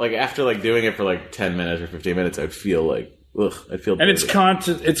 Like after like doing it for like 10 minutes or 15 minutes, I'd feel like I'd feel. And it's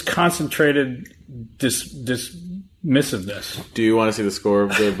concentrated dismissiveness. Do you want to see the score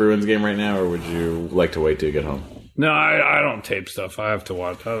of the Bruins game right now, or would you like to wait till you get home? No, I don't tape stuff. I have to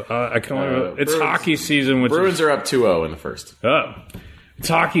watch. I can only. It's hockey season. Bruins are up 2-0 in the first. Oh, it's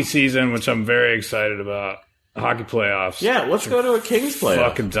hockey season, which I'm very excited about. Hockey playoffs. Yeah, let's go to a Kings playoff.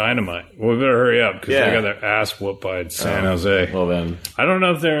 Fucking dynamite. Well, we better hurry up because they got their ass whooped by San Jose. Well, then. I don't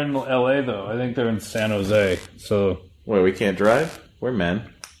know if they're in LA, though. I think they're in San Jose. So. Wait, we can't drive? We're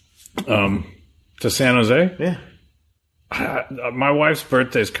men. To San Jose? Yeah. My wife's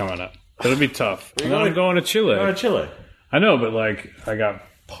birthday's coming up. It'll be tough. And then I'm going to Chile. Going to Chile. I know, but like, I got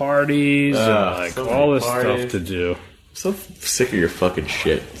parties and like all this stuff to do. I'm so sick of your fucking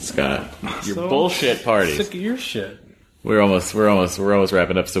shit, Scott. Your bullshit parties. Sick of your shit. We're almost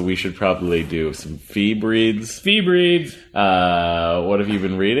wrapping up, so we should probably do some FEABreads. FEABreads. What have you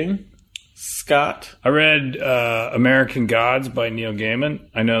been reading, Scott? I read American Gods by Neil Gaiman.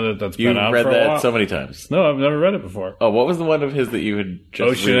 I know that's been out for a while. You've read that so many times. No, I've never read it before. Oh, what was the one of his that you had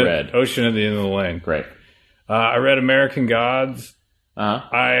just reread? Ocean at the End of the Lane. Great. I read American Gods.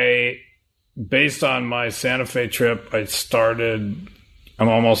 Uh-huh. Based on my Santa Fe trip, I'm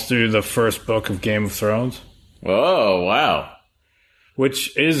almost through the first book of Game of Thrones. Oh, wow.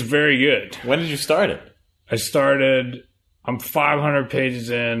 Which is very good. When did you start it? I'm 500 pages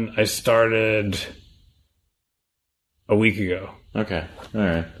in. I started a week ago. Okay. All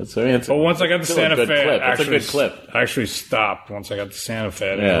right. But once I got to Santa Fe, That's a good clip. I actually stopped once I got to Santa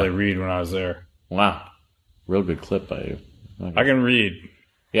Fe. I didn't really read when I was there. Wow. Real good clip by you. Okay. I can read.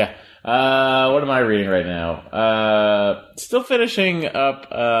 Yeah. What am I reading right now? Still finishing up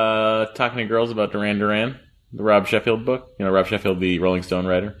Talking to Girls about Duran Duran, the Rob Sheffield book. You know, Rob Sheffield, the Rolling Stone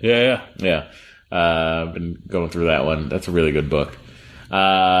writer. Yeah. I've been going through that one. That's a really good book.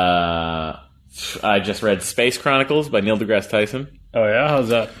 I just read Space Chronicles by Neil deGrasse Tyson. Oh, yeah? How's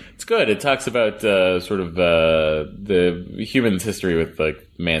that? It's good. It talks about the human's history with like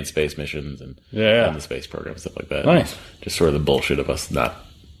manned space missions and the space program, stuff like that. Nice. Just sort of the bullshit of us not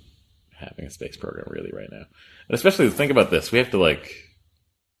having a space program really right now. And especially think about this. We have to we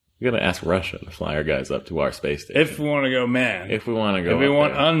got to ask Russia to fly our guys up to our space station. If we want to go manned. If we want to go If we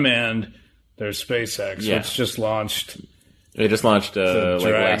want unmanned, there's SpaceX, which just launched. They just launched last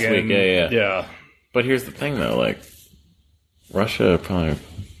week. Yeah. But here's the thing, though. Russia probably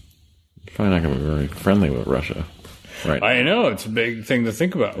not going to be very friendly with Russia. Right. I know it's a big thing to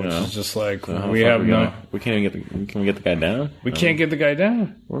think about, which is just like we can't even get can we get the guy down? We can't get the guy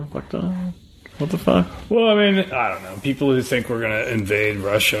down. We're fucked up. What the fuck? Well, I mean, I don't know. People who think we're going to invade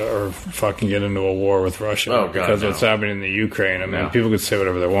Russia or fucking get into a war with Russia because what's happening in the Ukraine. I mean, people could say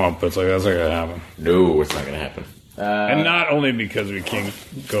whatever they want, but it's like that's not going to happen. No, it's not going to happen. And not only because we can't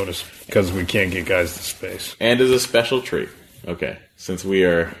because we can't get guys to space. And as a special treat, okay, since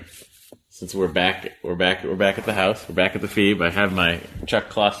we're back at the house, we're back at the Phoebe. I have my Chuck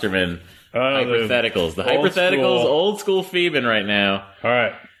Klosterman hypertheticals, the hypertheticals, old school Phoebe right now. All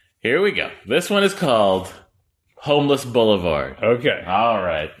right, here we go. This one is called Homeless Boulevard. Okay, all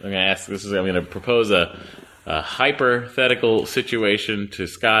right. I'm going to propose a hypothetical situation to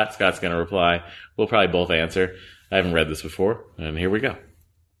Scott. Scott's going to reply. We'll probably both answer. I haven't read this before, and here we go.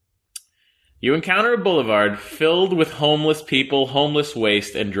 You encounter a boulevard filled with homeless people, homeless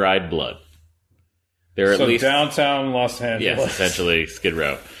waste, and dried blood. There are at least downtown Los Angeles. Yes, essentially Skid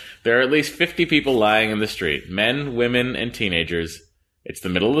Row. There are at least 50 people lying in the street, men, women, and teenagers. It's the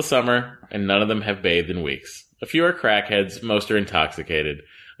middle of the summer, and none of them have bathed in weeks. A few are crackheads, most are intoxicated.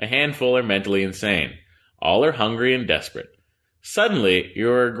 A handful are mentally insane. All are hungry and desperate. Suddenly, you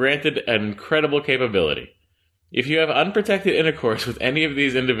are granted an incredible capability. If you have unprotected intercourse with any of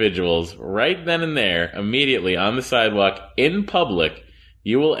these individuals, right then and there, immediately on the sidewalk, in public,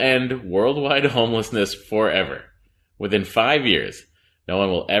 you will end worldwide homelessness forever. Within 5 years, no one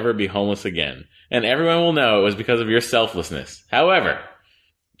will ever be homeless again, and everyone will know it was because of your selflessness. However,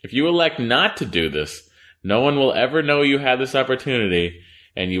 if you elect not to do this, no one will ever know you had this opportunity,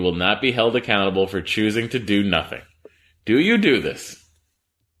 and you will not be held accountable for choosing to do nothing. Do you do this?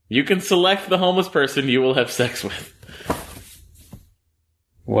 You can select the homeless person you will have sex with.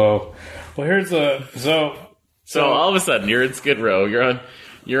 Whoa. Well, here's so all of a sudden you're in Skid Row. You're on.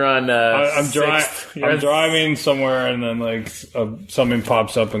 I'm driving somewhere, and then something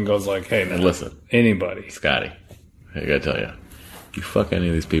pops up and goes like, "Hey, man, listen, anybody, Scotty, I gotta tell you, you fuck any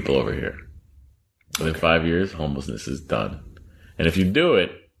of these people over here. Within 5 years, homelessness is done. And if you do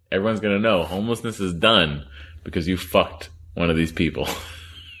it, everyone's gonna know homelessness is done because you fucked one of these people."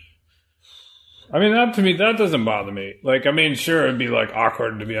 I mean, that to me, that doesn't bother me. Sure, it'd be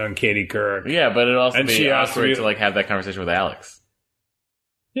awkward to be on Katie Couric. Yeah, but it'd also be awkward to have that conversation with Alex.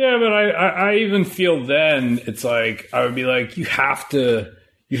 Yeah, but I even feel then it's I would be you have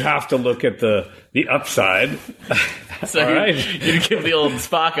to look at the upside. So right? you'd give the old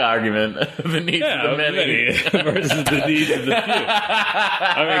Spock argument of the needs of the many versus the needs of the few.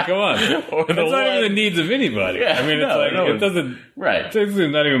 I mean, come on. It's not even the needs of anybody. Yeah, I mean, it doesn't. Right. It's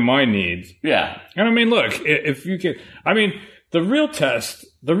not even my needs. Yeah. And I mean, look, if you can, I mean, the real test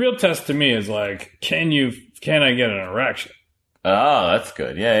to me is can I get an erection? Oh, that's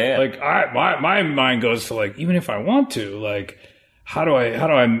good. Yeah. My mind goes to even if I want to, how do I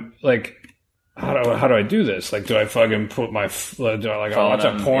do this? Do I fucking put I watch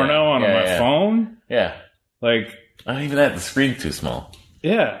a porno on my phone? Yeah. I don't even have the screen too small.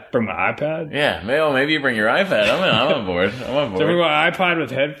 Yeah. Bring my iPad? Yeah. Maybe you bring your iPad. I'm on board. So bring my iPad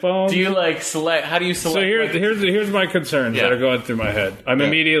with headphones? Do you select? How do you select? So here's my concerns that are going through my head. I'm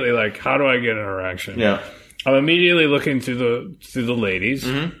immediately how do I get an erection? Yeah. I'm immediately looking through the ladies.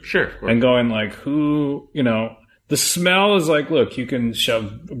 Mm-hmm. Sure. And going who, the smell is look, you can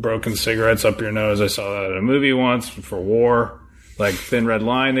shove broken cigarettes up your nose. I saw that in a movie once for war. Thin Red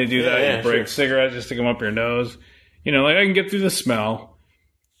Line, they do that. You break cigarettes, just stick them up your nose. I can get through the smell.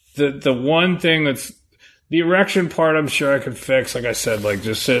 The one thing that's the erection part, I'm sure I could fix. Like I said,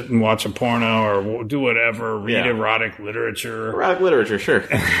 just sit and watch a porno or do whatever, read erotic literature. Erotic literature, sure.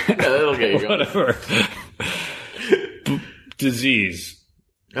 Yeah, that'll get you going. Whatever. disease.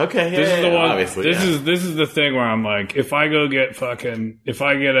 Okay, yeah, This is the one. obviously. This is the thing where I'm like, if I get an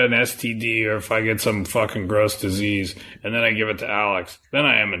STD or if I get some fucking gross disease and then I give it to Alex, then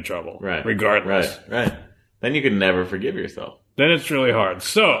I am in trouble. Right. Regardless. Right. Then you can never forgive yourself. Then it's really hard.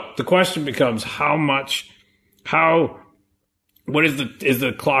 So the question becomes, what is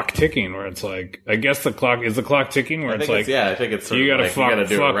the clock ticking? Where it's like, I guess the clock ticking. Where it's like, I think it's sort you of gotta like, fuck, you gotta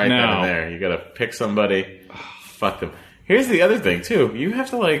do fuck it right now. then and there. You gotta pick somebody, fuck them. Here's the other thing too. You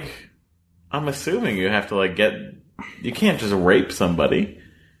have to like, I'm assuming you have to like you can't just rape somebody.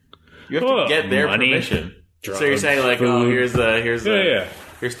 You have to get their permission. Drugs, so you're saying like, food. here's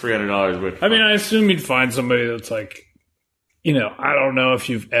 $300 worth. I mean, I assume you'd find somebody that's like, I don't know if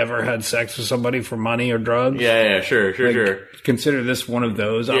you've ever had sex with somebody for money or drugs. Yeah, sure. Consider this one of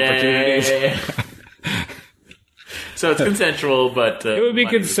those opportunities. Yeah. So it's consensual, but it would be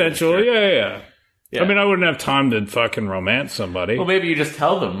consensual. Sure. Yeah. I mean, I wouldn't have time to fucking romance somebody. Well, maybe you just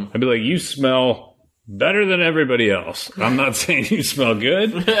tell them. I'd be like, you smell better than everybody else. I'm not saying you smell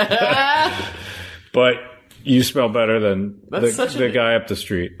good, but you smell better than the guy up the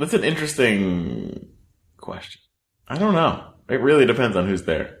street. That's an interesting question. I don't know. It really depends on who's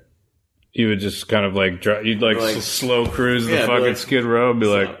there. You would just kind of like you'd like slow cruise the fucking Skid Row and be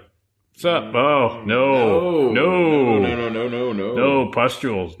like, what's up? Oh, no,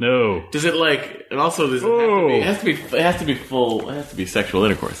 pustules, no. Does it like, and also does it have to be sexual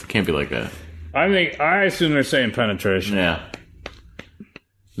intercourse. It can't be like that. I assume they're saying penetration. Yeah.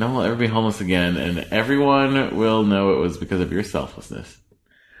 No one will ever be homeless again, and everyone will know it was because of your selflessness.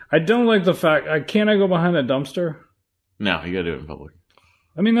 I don't like the fact, can't I go behind a dumpster? No, you gotta do it in public.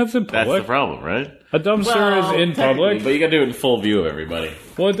 I mean, that's in public. That's the problem, right? A dumpster is in public. But you gotta do it in full view of everybody.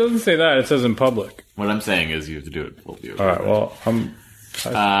 Well, it doesn't say that. It says in public. What I'm saying is you have to do it in full view of everybody. All right,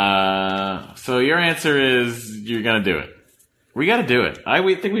 well, so your answer is you're gonna do it. We gotta do it.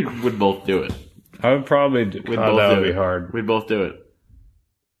 We think we would both do it. I would probably do it. That would be hard. We'd both do it.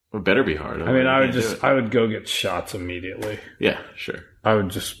 It better be hard. I mean, I would go get shots immediately. Yeah, sure. I would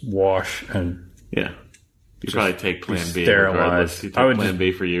just wash and... Yeah. You'd probably take Plan B. Sterilized. You take Plan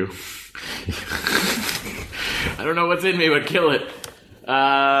B for you. I don't know what's in me, but kill it.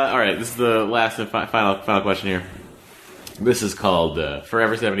 All right, this is the last and final question here. This is called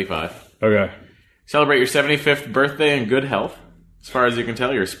Forever 75. Okay. Celebrate your 75th birthday in good health. As far as you can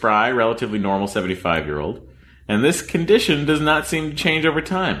tell, you're a spry, relatively normal 75-year-old. And this condition does not seem to change over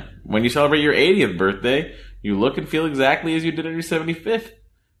time. When you celebrate your 80th birthday, you look and feel exactly as you did on your 75th.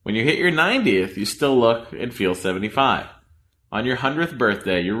 When you hit your 90th, you still look and feel 75. On your 100th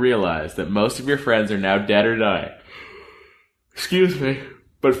birthday, you realize that most of your friends are now dead or dying. Excuse me.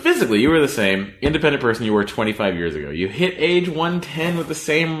 But physically, you were the same independent person you were 25 years ago. You hit age 110 with the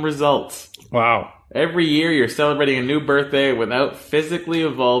same results. Wow. Every year, you're celebrating a new birthday without physically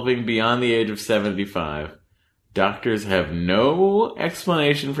evolving beyond the age of 75. Doctors have no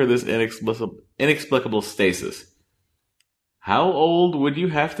explanation for this inexplicable stasis. How old would you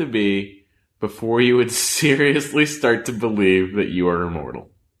have to be before you would seriously start to believe that you are immortal?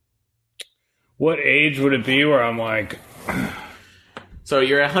 What age would it be where I'm like... So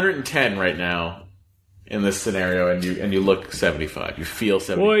you're 110 right now in this scenario, and you look 75. You feel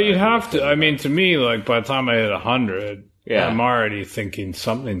 75. Well, you'd have to. I mean, to me, like, by the time I hit 100, I'm already thinking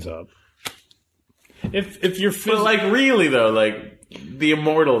something's up. If you're... But, like, really, though, like, the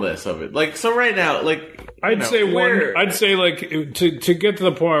immortalness of it. Like, so right now, like... I'd say like to get to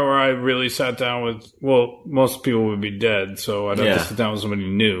the point where I really sat down with, well, most people would be dead, so I'd have to sit down with somebody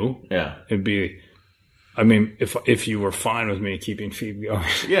new. Yeah. It'd be, I mean, if you were fine with me keeping Phoebe going.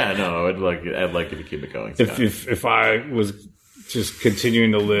 Yeah, no, I'd like you to keep it going. Scott. If I was just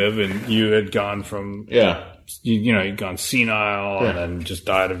continuing to live and you had gone from you'd gone senile and then just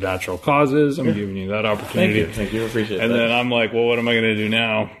died of natural causes, I'm giving you that opportunity. Thank you, appreciate that. And then I'm like, well, what am I going to do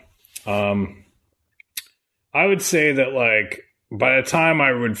now? I would say that, like, by the time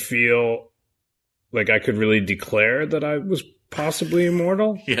I would feel like I could really declare that I was possibly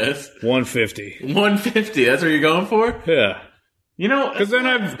immortal, 150. 150. That's what you're going for? Yeah. You know, because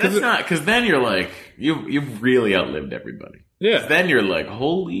then you're like you've really outlived everybody. Yeah. Then you're like,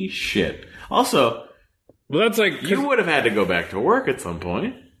 holy shit. Also, well, that's like you would have had to go back to work at some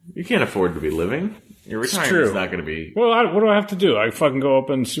point. You can't afford to be living. Your retirement's not going to be... Well, what do I have to do? I fucking go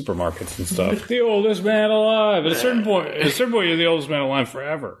open supermarkets and stuff. The oldest man alive. At a certain point, you're the oldest man alive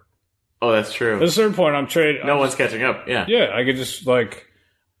forever. Oh, that's true. At a certain point, I'm trading... No one's catching up, yeah. Yeah, I could just, like...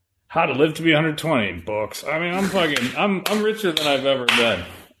 How to Live to Be 120 books. I mean, I'm richer than I've ever been.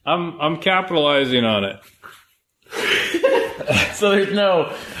 I'm capitalizing on it. So there's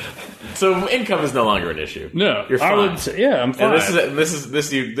no... So income is no longer an issue. No, you're fine. I would say, yeah, I'm fine. And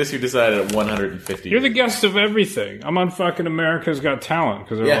this you decided at 150. You're the guest of everything. I'm on fucking America's Got Talent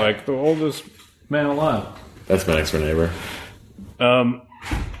because they're like the oldest man alive. That's my next door neighbor.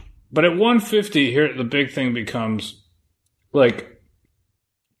 But at 150, here the big thing becomes like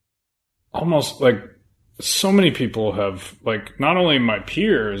almost like so many people have like not only my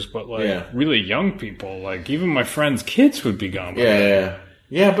peers but like really young people. Like even my friends' kids would be gone.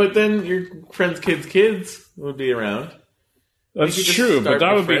 Yeah, but then your friends' kids would be around. That's true, but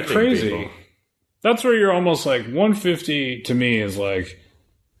that would be crazy. People. That's where you're almost like 150 to me is like,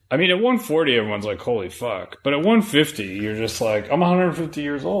 I mean, at 140, everyone's like, holy fuck. But at 150, you're just like, I'm 150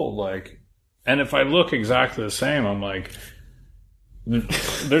 years old. Like, and if I look exactly the same, I'm like,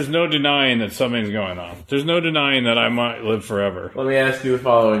 there's no denying that something's going on. There's no denying that I might live forever. Let me ask you the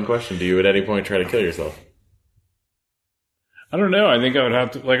following question. Do you at any point try to kill yourself? I don't know. I think I would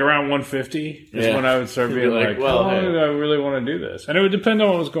have to, like around 150 is when I would start being like, well, how long do I really want to do this? And it would depend on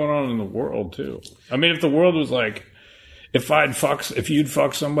what was going on in the world, too. I mean, if the world was like, if you'd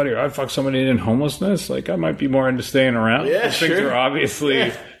fuck somebody or I'd fuck somebody in homelessness, like I might be more into staying around. Yeah, sure. Things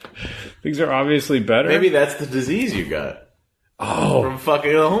are obviously better. Maybe that's the disease you got. Oh. From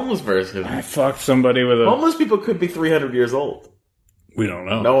fucking a homeless person. I fucked somebody with a... Homeless people could be 300 years old. We don't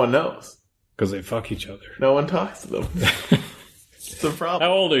know. No one knows. Because they fuck each other. No one talks to them. It's a problem.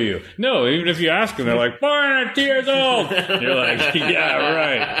 How old are you? No, even if you ask them, they're like, 400 years old. You're like, yeah,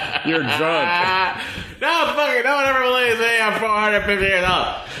 right. You're drunk. No, fucking, no one ever believes me. I'm 450 years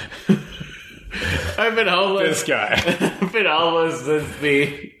old. I've been homeless. This guy. I've been homeless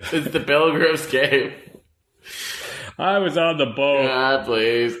since the Pilgrims came. I was on the boat. God,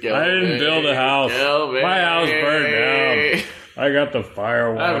 please kill me. I didn't build a house. Kill me. My house burned down. I got the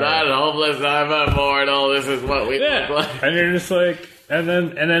fire water. I'm not homeless. I'm immortal. This is what we look like. And you're just like, and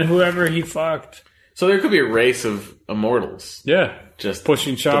then whoever he fucked. So there could be a race of immortals. Yeah. Just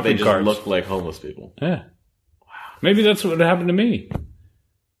pushing shopping carts. They just look like homeless people. Yeah. Wow. Maybe that's what happened to me.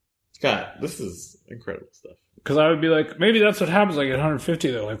 Scott, this is incredible stuff. Because I would be like, maybe that's what happens. Like at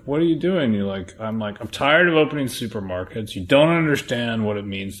 150, they're like, what are you doing? You're like, I'm tired of opening supermarkets. You don't understand what it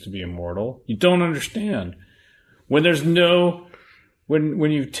means to be immortal. You don't understand. When there's no,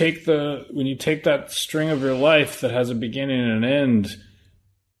 when you take that string of your life that has a beginning and an end,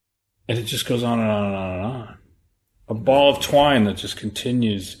 and it just goes on and on and on and on. A ball of twine that just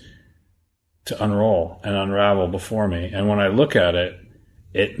continues to unroll and unravel before me. And when I look at it,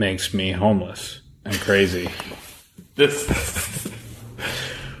 it makes me homeless and crazy.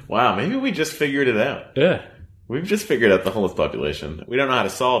 Wow, maybe we just figured it out. Yeah. We've just figured out the homeless population. We don't know how to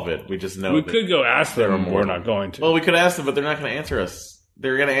solve it. We just know we could go ask them. We're not going to. Well, we could ask them, but they're not going to answer us.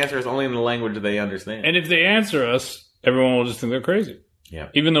 They're going to answer us only in the language that they understand. And if they answer us, everyone will just think they're crazy. Yeah.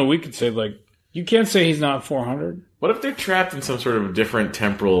 Even though we could say, like, you can't say he's not 400. What if they're trapped in some sort of different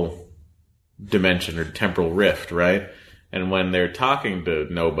temporal dimension or temporal rift, right? And when they're talking to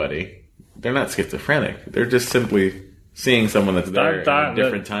nobody, they're not schizophrenic. They're just simply seeing someone that's there in a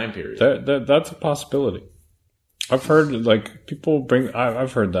different time period. That's a possibility. I've heard, like, people bring...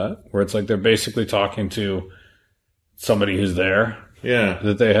 I've heard that, where it's like they're basically talking to somebody who's there. Yeah.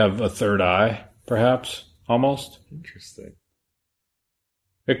 That they have a third eye, perhaps, almost. Interesting.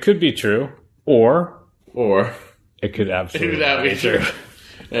 It could be true. Or... It could absolutely not be true.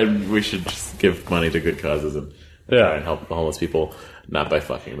 And we should just give money to good causes and try and help the homeless people, not by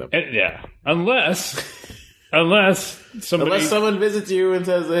fucking them. Unless someone visits you and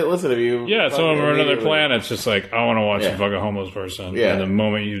says, hey, listen, if you... Yeah, someone from another planet's just like, I want to watch you fuck a homeless person. Yeah. And the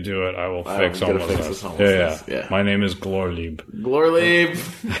moment you do it, I will fix homelessness. Yeah. My name is Glorlieb. Glorlieb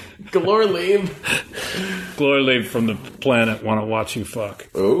from the planet want to watch you fuck.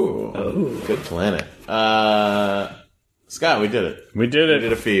 Ooh. Good planet. Scott, we did it. We did it. We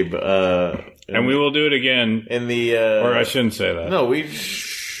did a Phoebe. And we will do it again. Or I shouldn't say that. No, we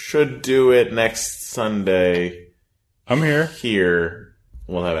should do it next Sunday. I'm here. Here.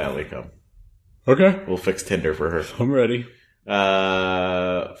 We'll have Allie come. Okay. We'll fix Tinder for her. I'm ready.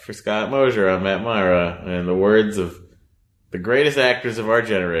 For Scott Mosier, I'm Matt Myra. And the words of the greatest actors of our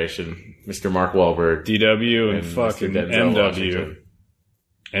generation, Mr. Mark Wahlberg. DW and fucking MW.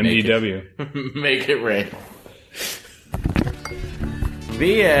 MDW. Make it rain.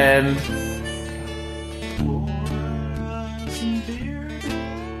 The end.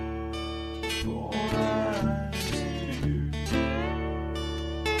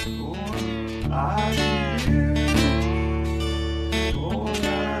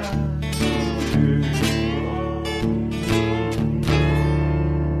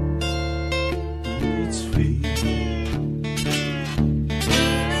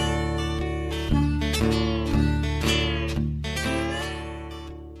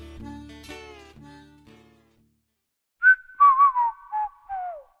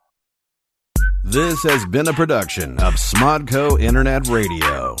 This has been a production of Smodco Internet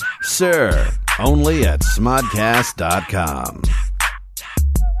Radio. Sir, only at smodcast.com.